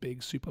that's a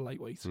big super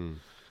lightweight.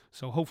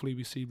 So hopefully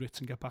we see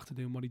Ritson get back to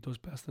doing what he does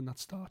best, and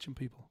that's starching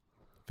people.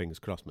 Fingers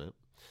crossed, mate.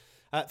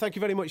 Thank you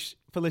very much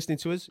for listening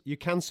to us. You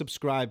can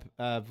subscribe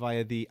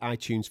via the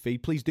iTunes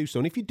feed. Please do so.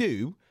 And if you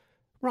do,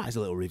 write us a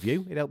little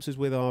review. It helps us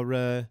with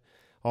our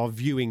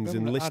viewings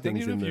and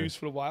listings. I've had reviews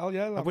for a while,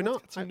 yeah. Have we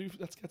not?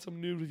 Let's get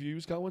some new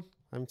reviews going.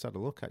 I haven't had a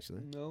look,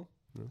 actually. No,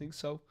 I think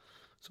so.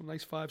 Some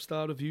nice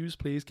 5-star reviews,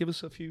 please. Give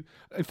us a few.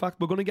 In fact,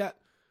 we're going to get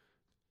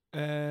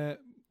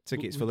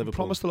Tickets for we Liverpool.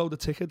 promised a load of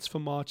tickets for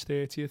March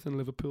 30th in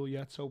Liverpool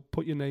yet, so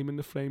put your name in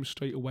the frame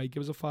straight away.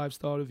 Give us a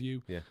 5-star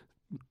review. Yeah.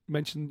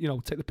 Mention,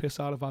 take the piss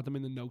out of Adam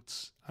in the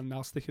notes, and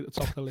I'll stick it at the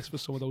top of the list for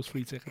some of those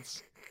free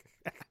tickets.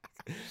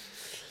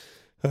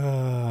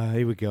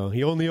 Here we go.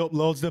 He only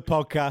uploads the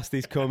podcast.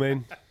 He's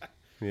coming.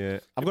 Yeah,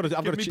 I've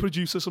got Give me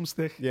producer some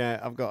stick. Yeah,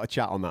 I've got a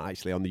chat on that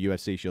actually on the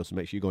UFC show, so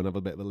make sure you go and have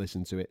a bit of a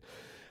listen to it.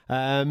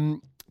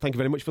 Thank you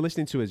very much for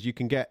listening to us. You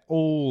can get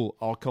all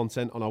our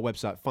content on our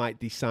website,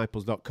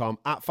 fightdisciples.com,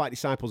 at Fight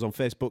Disciples on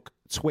Facebook,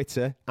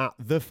 Twitter, at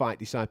The Fight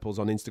Disciples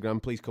on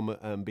Instagram. Please come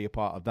and be a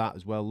part of that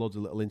as well. Loads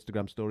of little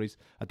Instagram stories.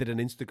 I did an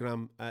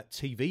Instagram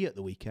TV at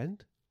the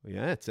weekend.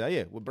 Yeah, I tell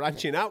you, we're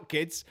branching out,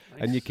 kids.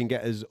 Nice. And you can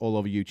get us all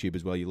over YouTube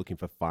as well. You're looking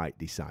for Fight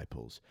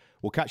Disciples.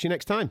 We'll catch you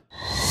next time.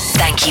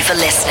 Thank you for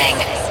listening.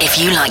 If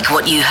you like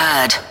what you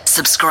heard,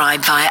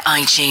 subscribe via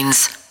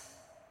iTunes.